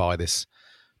 please don't buy this.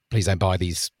 Please don't buy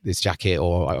this jacket,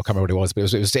 or I can't remember what it was,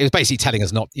 but it was basically telling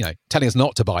us not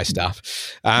to buy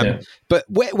stuff. But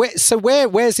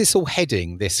where's this all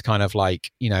heading? This kind of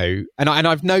like, and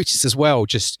I've noticed as well,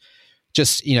 just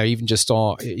even just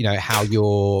on how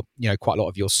your quite a lot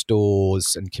of your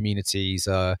stores and communities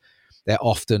are. They're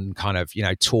often kind of,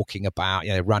 talking about,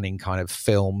 running kind of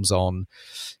films on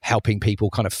helping people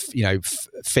kind of,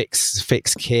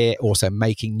 fix kit, also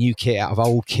making new kit out of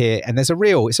old kit. And it's a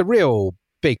real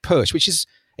big push, which is,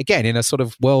 again, in a sort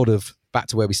of world of, back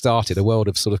to where we started, a world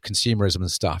of sort of consumerism and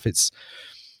stuff. It's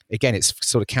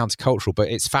sort of countercultural, but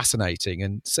it's fascinating.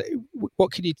 And so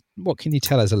what can you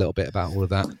tell us a little bit about all of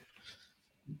that?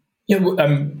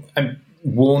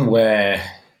 Worn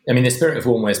wear, the spirit of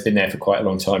worn wear has been there for quite a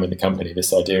long time in the company.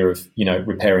 This idea of,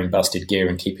 repairing busted gear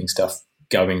and keeping stuff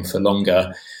going for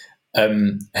longer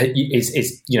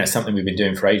is something we've been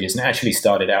doing for ages, and it actually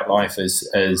started out life as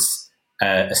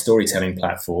a storytelling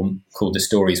platform called The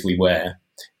Stories We Wear.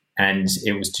 And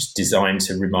it was just designed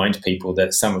to remind people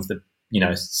that some of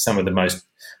the most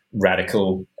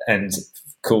radical and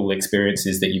cool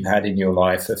experiences that you've had in your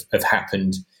life have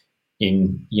happened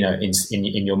in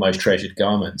your most treasured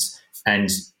garments, and,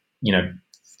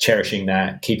 cherishing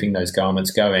that, keeping those garments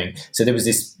going. So there was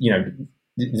this,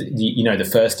 the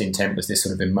first intent was this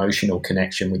sort of emotional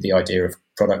connection with the idea of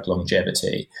product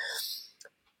longevity.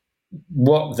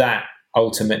 What that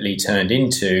ultimately turned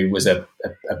into was a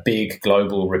big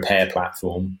global repair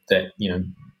platform that,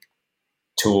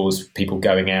 tours people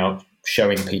going out,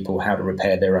 showing people how to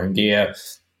repair their own gear,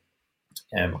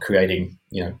 creating,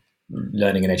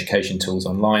 learning and education tools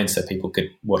online so people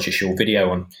could watch a short video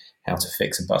on how to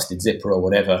fix a busted zipper or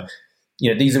whatever.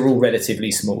 These are all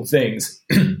relatively small things.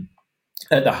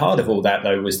 At the heart of all that,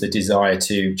 though, was the desire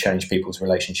to change people's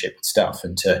relationship with stuff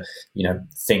and to,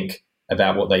 think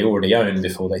about what they already own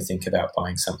before they think about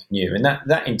buying something new. And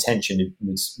that intention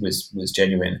was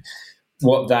genuine.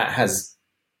 What that has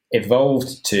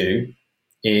evolved to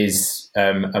is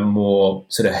a more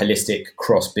sort of holistic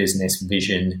cross-business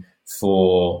vision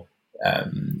for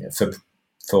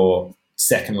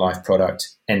second life product,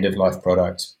 end of life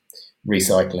product,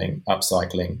 recycling,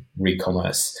 upcycling,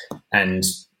 re-commerce, and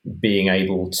being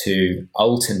able to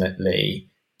ultimately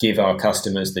give our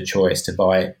customers the choice to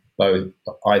buy both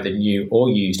either new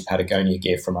or used Patagonia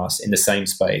gear from us in the same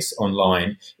space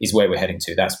online is where we're heading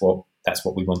to. That's what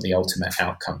we want the ultimate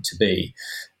outcome to be.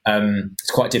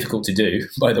 It's quite difficult to do,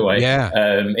 by the way,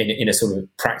 in a sort of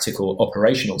practical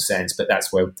operational sense, but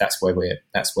that's where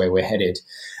we're headed.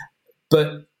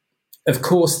 But of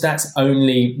course, that's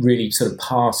only really sort of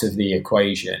part of the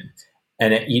equation,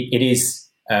 and it is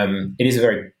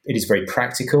very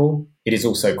practical. It is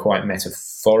also quite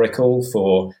metaphorical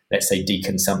for, let's say,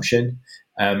 deconsumption.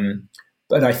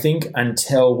 But I think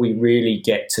until we really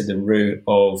get to the root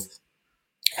of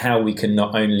how we can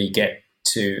not only get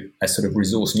to a sort of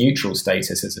resource neutral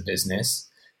status as a business,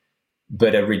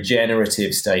 but a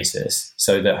regenerative status,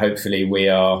 so that hopefully we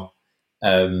are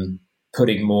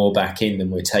putting more back in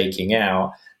than we're taking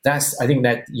out. That's a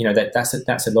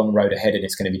long road ahead, and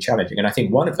it's going to be challenging. And I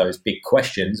think one of those big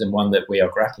questions, and one that we are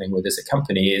grappling with as a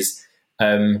company, is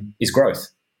growth.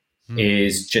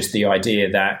 Is just the idea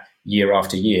that year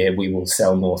after year we will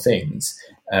sell more things,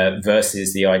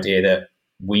 versus the idea that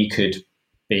we could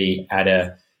be at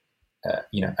a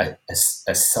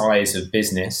size of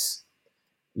business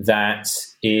that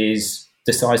is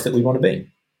the size that we want to be,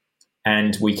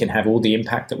 and we can have all the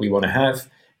impact that we want to have,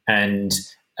 and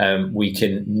we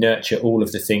can nurture all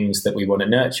of the things that we want to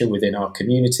nurture within our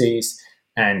communities,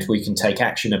 and we can take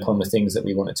action upon the things that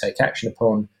we want to take action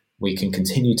upon. We can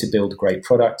continue to build great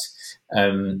product.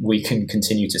 We can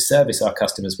continue to service our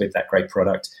customers with that great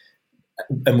product,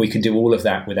 and we can do all of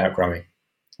that without growing,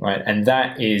 right? And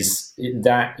that is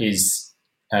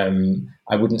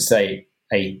I wouldn't say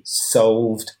a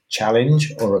solved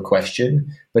challenge or a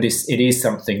question, but it is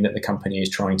something that the company is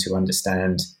trying to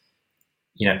understand,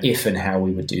 if and how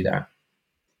we would do that.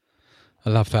 I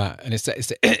love that, and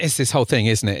it's this whole thing,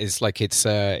 isn't it? It's like it's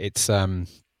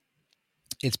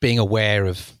being aware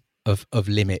of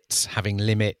limits, having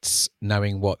limits,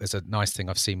 knowing what. There's a nice thing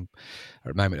I've seen at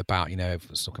the moment about, I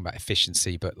was talking about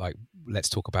efficiency, but like let's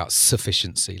talk about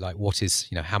sufficiency. Like what is,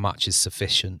 how much is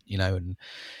sufficient,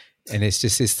 and it's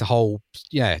just this whole,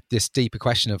 this deeper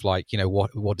question of like,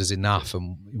 what is enough,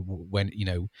 and when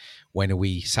are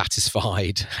we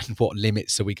satisfied, and what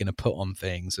limits are we going to put on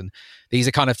things? And these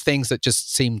are kind of things that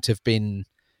just seem to have been,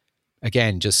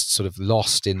 again, just sort of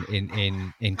lost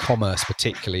in commerce,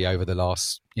 particularly over the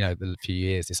last, the few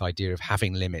years. This idea of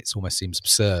having limits almost seems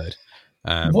absurd.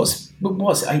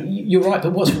 You're right,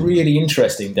 but what's really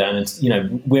interesting, Dan,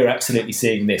 and we're absolutely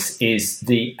seeing this, is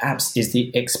the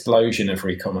explosion of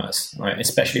e-commerce, right?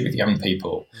 Especially with young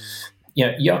people.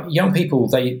 Young people,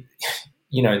 they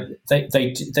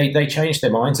change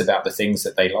their minds about the things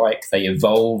that they like. They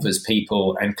evolve as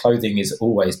people, and clothing has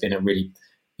always been a really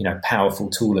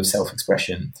powerful tool of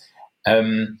self-expression.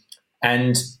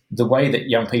 And the way that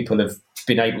young people have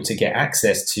been able to get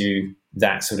access to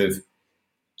that sort of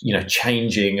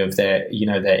changing of their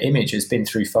image has been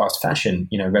through fast fashion,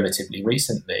 relatively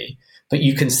recently. But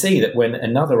you can see that when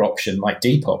another option like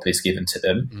Depop is given to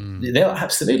them, they'll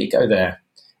absolutely go there.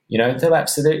 They'll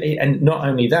absolutely, and not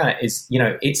only that, is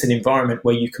it's an environment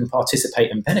where you can participate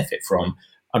and benefit from.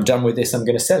 I'm done with this, I'm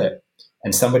going to sell it,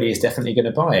 and somebody is definitely going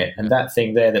to buy it. And that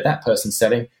thing there that person's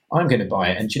selling, I'm going to buy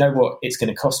it. And do you know what? It's going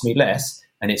to cost me less,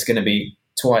 and it's going to be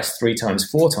twice, 3 times,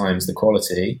 4 times the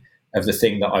quality of the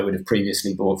thing that I would have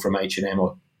previously bought from H&M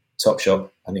or Topshop.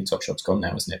 I think Topshop's gone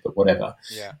now, isn't it? But whatever.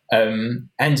 Yeah. And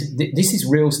this is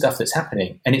real stuff that's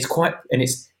happening, and it's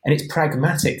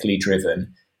pragmatically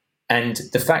driven. And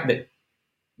the fact that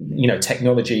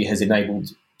technology has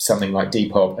enabled something like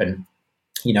Depop and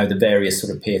the various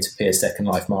sort of peer-to-peer Second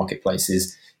Life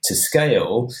marketplaces to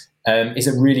scale is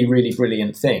a really, really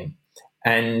brilliant thing.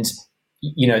 And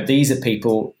these are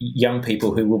young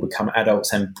people who will become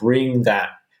adults and bring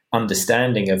that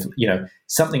understanding of,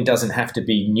 something doesn't have to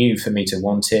be new for me to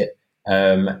want it.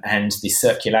 And the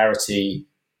circularity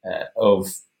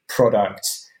of product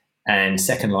and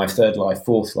Second Life, Third Life,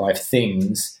 Fourth Life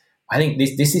things. I think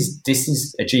this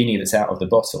is a genie that's out of the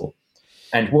bottle.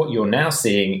 And what you're now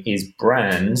seeing is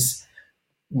brands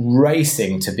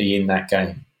racing to be in that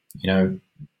game,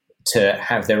 to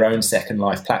have their own Second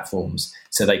Life platforms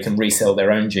so they can resell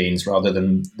their own jeans rather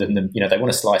than they want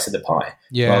a slice of the pie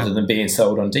rather than being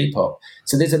sold on Depop.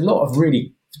 So there's a lot of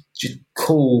really just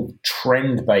cool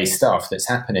trend-based stuff that's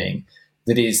happening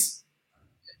that is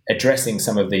addressing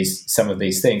some of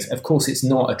these things. Of course, it's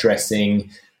not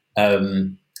addressing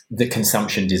the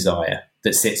consumption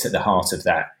that sits at the heart of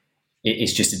that.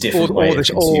 It's just a different way of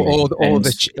consuming.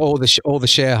 Or the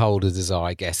shareholder desire.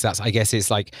 I guess it's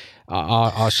like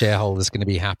our shareholders going to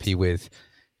be happy with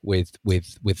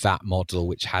that model,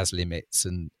 which has limits,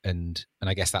 and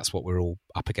I guess that's what we're all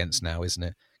up against now, isn't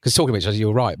it? Because talking about,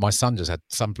 you're right. My son just had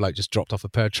some bloke just dropped off a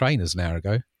pair of trainers an hour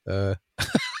ago.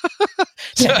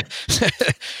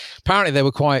 Apparently they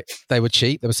were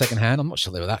cheap. They were secondhand. I'm not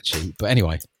sure they were that cheap, but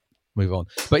anyway. Move on.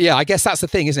 But yeah, I guess that's the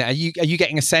thing, isn't it? Are you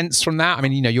getting a sense from that? I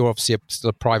mean, you're obviously still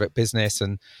a private business,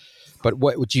 but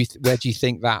where do you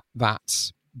think that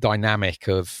dynamic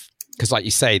of, because like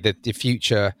you say, the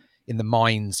future in the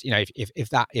minds,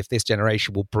 if this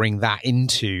generation will bring that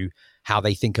into how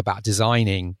they think about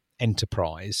designing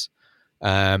enterprise,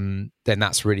 then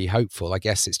that's really hopeful. I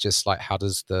guess it's just like, how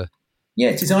does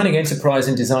designing enterprise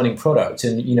and designing product,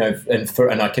 and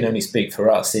and I can only speak for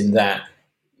us in that.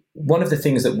 One of the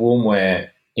things that Warmwear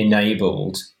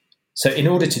enabled, so in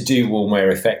order to do Warmwear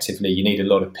effectively, you need a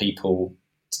lot of people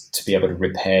to be able to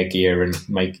repair gear and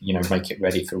make it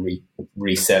ready for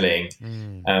reselling,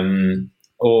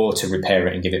 or to repair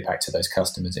it and give it back to those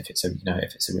customers if it's a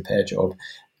repair job,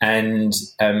 and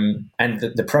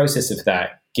the process of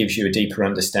that gives you a deeper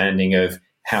understanding of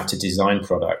how to design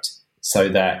product so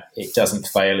that it doesn't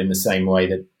fail in the same way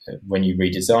that when you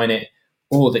redesign it,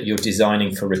 or that you're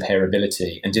designing for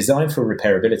repairability. And design for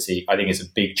repairability, I think, is a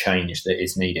big change that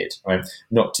is needed, right?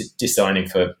 Not designing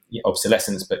for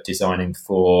obsolescence, but designing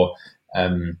for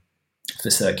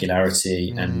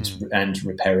circularity and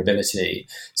repairability.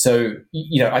 So,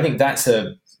 I think that's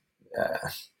a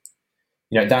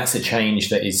change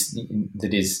that is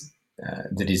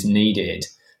needed.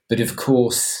 But of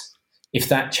course, if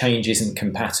that change isn't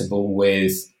compatible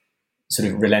with sort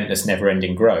of relentless,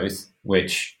 never-ending growth,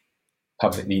 which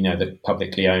the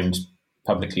publicly owned,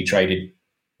 publicly traded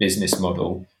business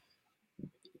model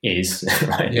is,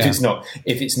 right? Yeah.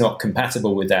 If it's not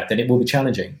compatible with that, then it will be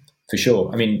challenging for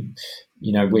sure. I mean,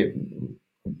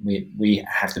 we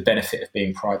have the benefit of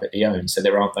being privately owned, so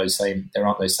there aren't those same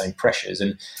pressures,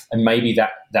 and maybe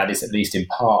that is at least in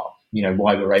part,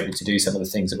 why we're able to do some of the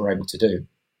things that we're able to do.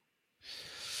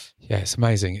 Yeah, it's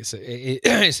amazing. It's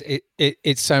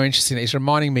so interesting. It's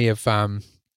reminding me of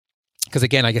because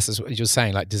again, I guess that's what you're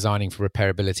saying, like designing for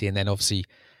repairability, and then obviously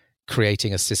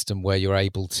creating a system where you're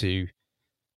able to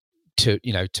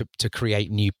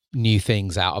create new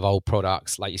things out of old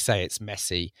products. Like you say, it's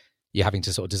messy. You're having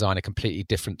to sort of design a completely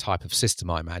different type of system,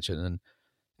 I imagine,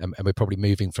 and we're probably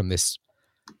moving from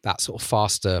that sort of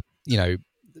faster,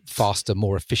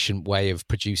 more efficient way of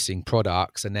producing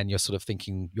products, and then you're sort of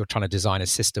thinking you're trying to design a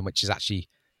system which is actually,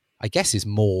 I guess, is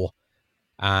more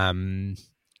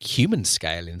human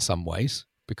scale in some ways,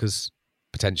 because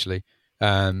potentially,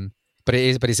 but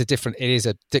it's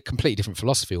a completely different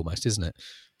philosophy almost, isn't it?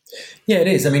 Yeah, it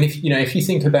is. I mean, if you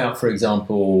think about, for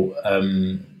example,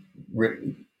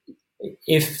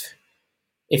 if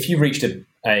you reached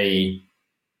a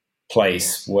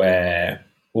place where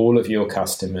all of your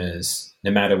customers,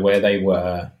 no matter where they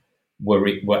were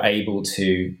able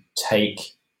to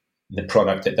take the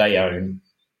product that they own,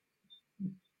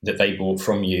 that they bought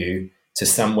from you, to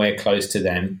somewhere close to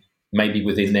them, maybe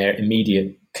within their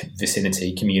immediate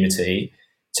vicinity, community,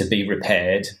 to be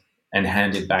repaired and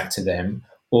handed back to them,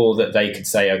 or that they could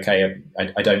say, okay,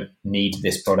 I don't need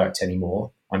this product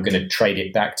anymore. I'm going to trade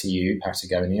it back to you,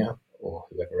 Patagonia, or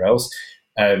whoever else,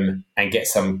 and get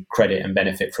some credit and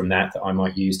benefit from that I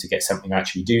might use to get something I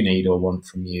actually do need or want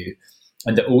from you.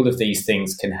 And that all of these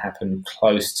things can happen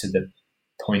close to the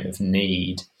point of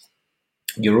need.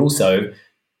 You're also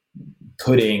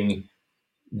putting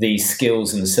these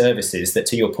skills and services that,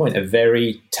 to your point, are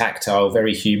very tactile,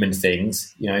 very human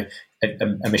things.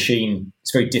 A machine,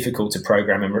 it's very difficult to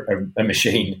program a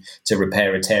machine to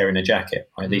repair a tear in a jacket.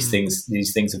 Right? These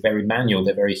things are very manual,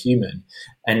 they're very human.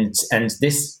 And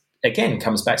this, again,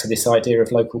 comes back to this idea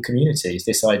of local communities,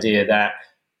 this idea that,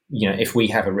 if we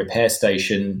have a repair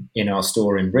station in our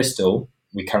store in Bristol,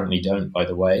 we currently don't, by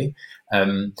the way,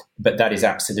 but that is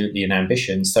absolutely an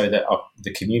ambition, so that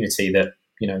the community that,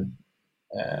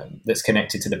 that's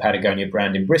connected to the Patagonia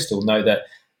brand in Bristol know that,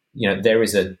 there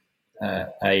is a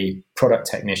product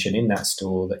technician in that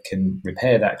store that can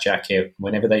repair that jacket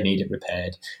whenever they need it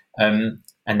repaired. And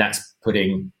that's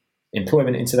putting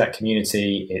employment into that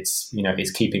community. It's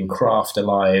keeping craft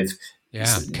alive.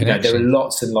 Yeah, there are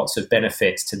lots and lots of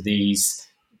benefits to these,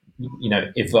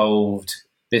 evolved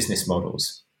business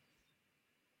models.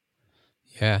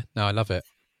 Yeah, no, I love it.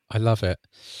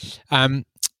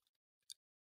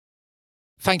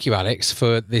 Thank you, Alex,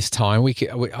 for this time. I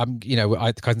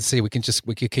can see we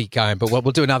could keep going, but we'll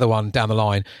do another one down the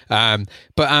line.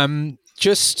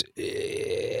 Just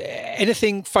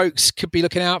anything folks could be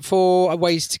looking out for,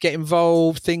 ways to get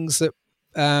involved, things that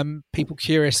people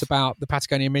curious about the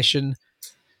Patagonia mission.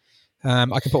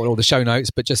 I can put all the show notes,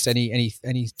 but just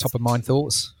any top of mind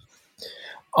thoughts.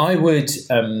 I would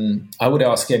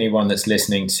ask anyone that's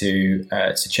listening to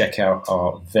check out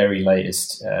our very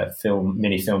latest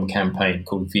mini film campaign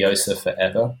called Vjosa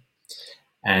Forever,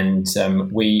 and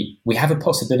we have a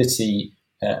possibility,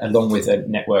 along with a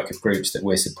network of groups that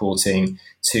we're supporting,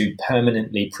 to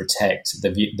permanently protect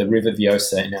the river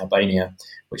Vjosa in Albania,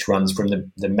 which runs from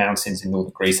the mountains in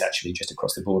northern Greece, actually just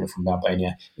across the border from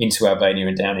Albania, into Albania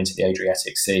and down into the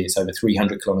Adriatic Sea. It's over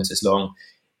 300 kilometers long.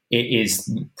 It is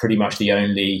pretty much the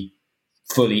only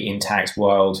fully intact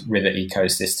wild river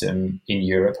ecosystem in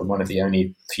Europe, and one of the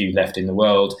only few left in the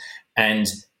world. And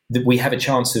we have a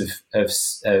chance of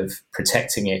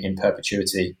protecting it in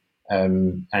perpetuity,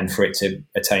 and for it to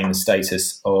attain the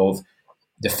status of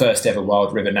the first ever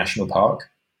wild river national park.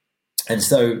 And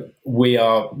so we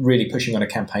are really pushing on a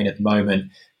campaign at the moment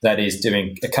that is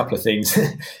doing a couple of things.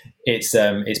 There's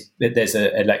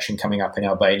an election coming up in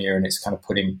Albania, and it's kind of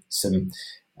putting some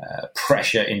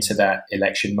pressure into that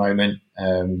election moment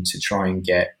to try and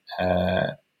get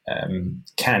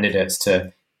candidates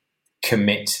to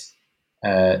commit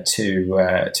to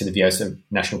the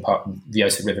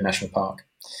Vjosa River National Park,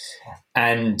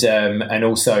 and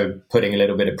also putting a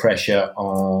little bit of pressure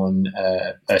on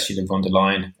Ursula von der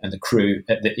Leyen and the crew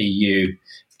at the EU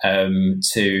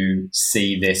to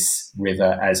see this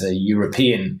river as a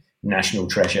European national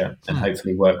treasure, and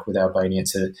hopefully work with Albania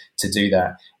to do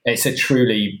that. It's a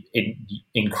truly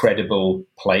incredible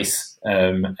place,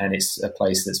 and it's a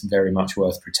place that's very much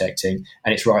worth protecting,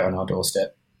 and it's right on our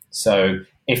doorstep. So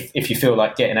if you feel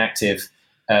like getting active,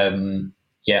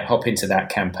 hop into that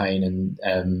campaign,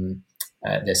 and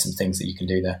there's some things that you can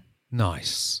do there.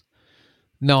 Nice.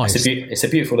 It's a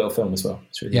beautiful little film as well.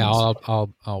 It's really nice.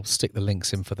 I'll stick the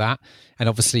links in for that, and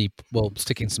obviously we'll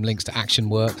stick in some links to Action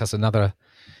Work. That's another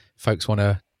folks want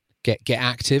to get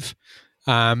active.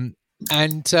 I'll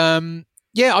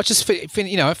just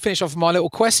finish off with my little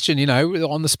question,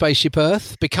 on the Spaceship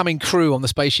Earth, becoming crew on the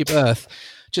Spaceship Earth.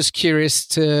 Just curious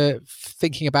to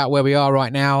thinking about where we are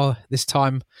right now, this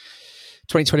time,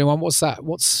 2021. What's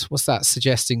that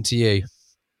suggesting to you?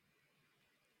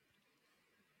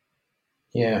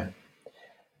 Yeah.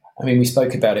 I mean, we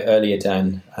spoke about it earlier,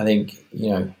 Dan. I think,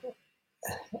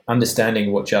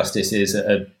 understanding what justice is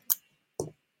at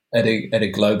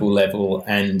a global level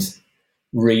and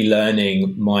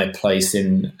relearning my place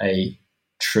in a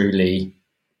truly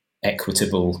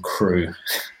equitable crew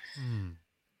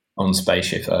on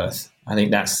Spaceship Earth. I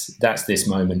think that's this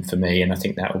moment for me, and I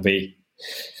think that will be,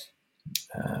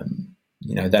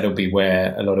 that'll be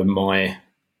where a lot of my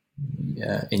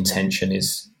intention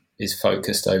is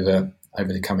focused over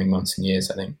the coming months and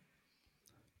years, I think.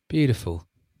 Beautiful.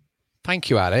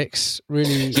 Thank you, Alex.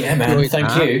 Really. Yeah, man.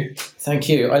 Thank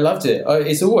you. I loved it.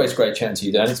 It's always great chatting to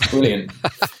you, Dan. It's brilliant.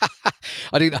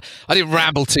 I didn't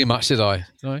ramble too much, did I?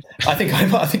 No? I think I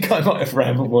might have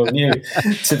rambled more than you,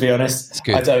 to be honest. It's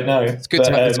good. I don't know. It's good.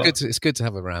 It's good to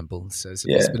have a ramble. It's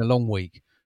been a long week.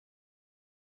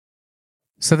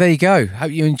 So there you go.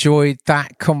 Hope you enjoyed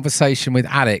that conversation with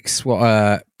Alex. What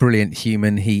a brilliant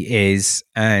human he is,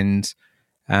 and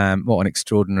what an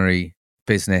extraordinary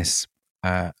business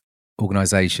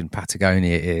organization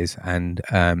Patagonia is. And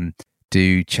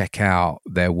do check out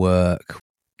their work,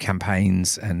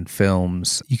 campaigns and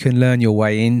films. You can learn your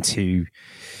way into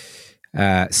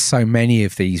so many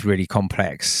of these really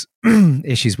complex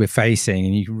issues we're facing,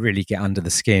 and you can really get under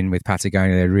the skin with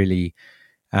Patagonia. They're really,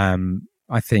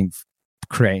 I think,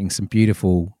 creating some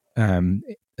beautiful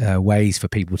ways for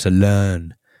people to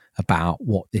learn about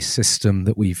what this system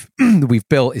that we've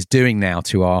built is doing now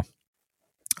to our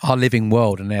living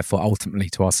world, and therefore ultimately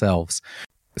to ourselves.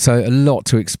 So a lot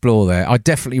to explore there. I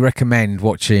definitely recommend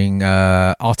watching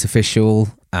Artificial,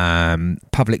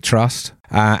 Public Trust,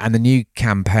 and the new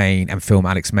campaign and film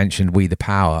Alex mentioned, We the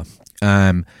Power.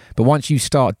 But once you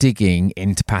start digging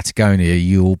into Patagonia,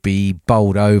 you'll be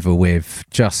bowled over with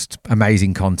just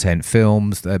amazing content,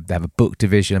 films. They have a book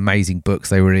division, amazing books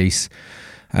they release.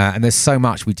 And there's so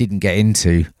much we didn't get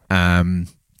into.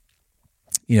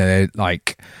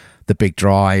 Like the big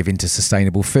drive into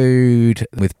sustainable food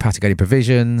with Patagonia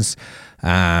Provisions,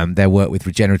 their work with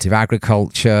regenerative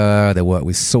agriculture, their work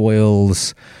with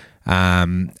soils,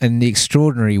 and the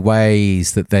extraordinary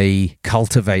ways that they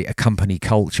cultivate a company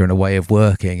culture and a way of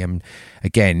working. And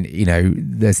again,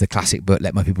 there's the classic book,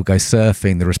 Let My People Go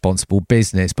Surfing, The Responsible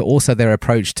Business, but also their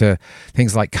approach to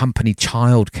things like company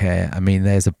childcare. I mean,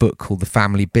 there's a book called The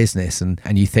Family Business, and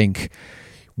you think,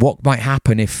 what might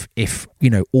happen if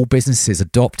all businesses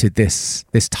adopted this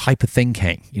type of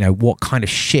thinking? What kind of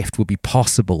shift would be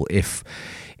possible if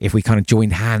we kind of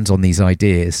joined hands on these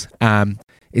ideas?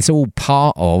 It's all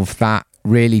part of that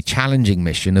really challenging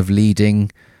mission of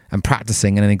leading and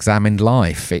practicing an examined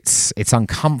life. It's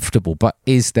uncomfortable, but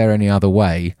is there any other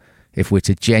way if we're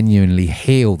to genuinely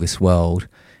heal this world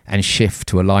and shift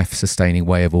to a life-sustaining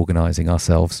way of organising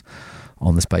ourselves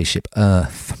on the Spaceship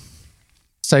Earth?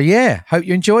 So yeah, hope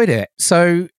you enjoyed it.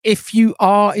 So if you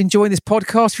are enjoying this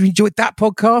podcast, if you enjoyed that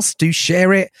podcast, do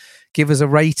share it. Give us a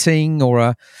rating or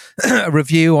a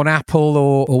review on Apple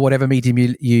or whatever medium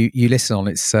you listen on.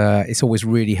 It's always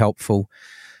really helpful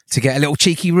to get a little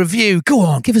cheeky review. Go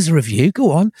on, give us a review.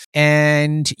 Go on.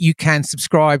 And you can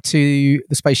subscribe to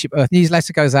the Spaceship Earth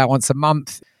newsletter. Goes out once a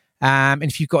month. And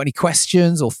if you've got any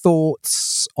questions or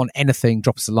thoughts on anything,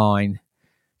 drop us a line,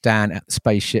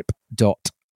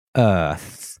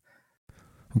 dan@spaceship.earth.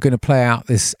 I'm going to play out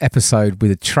this episode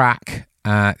with a track.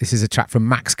 This is a track from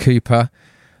Max Cooper.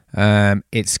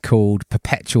 It's called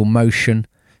Perpetual Motion.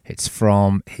 It's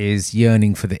from his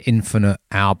Yearning for the Infinite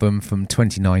album from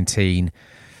 2019.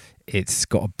 It's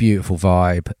got a beautiful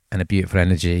vibe and a beautiful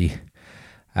energy.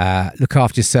 Look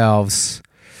after yourselves.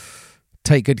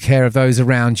 Take good care of those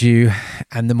around you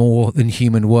and the more than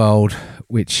human world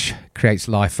which creates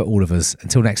life for all of us.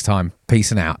 Until next time,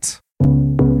 peace and out.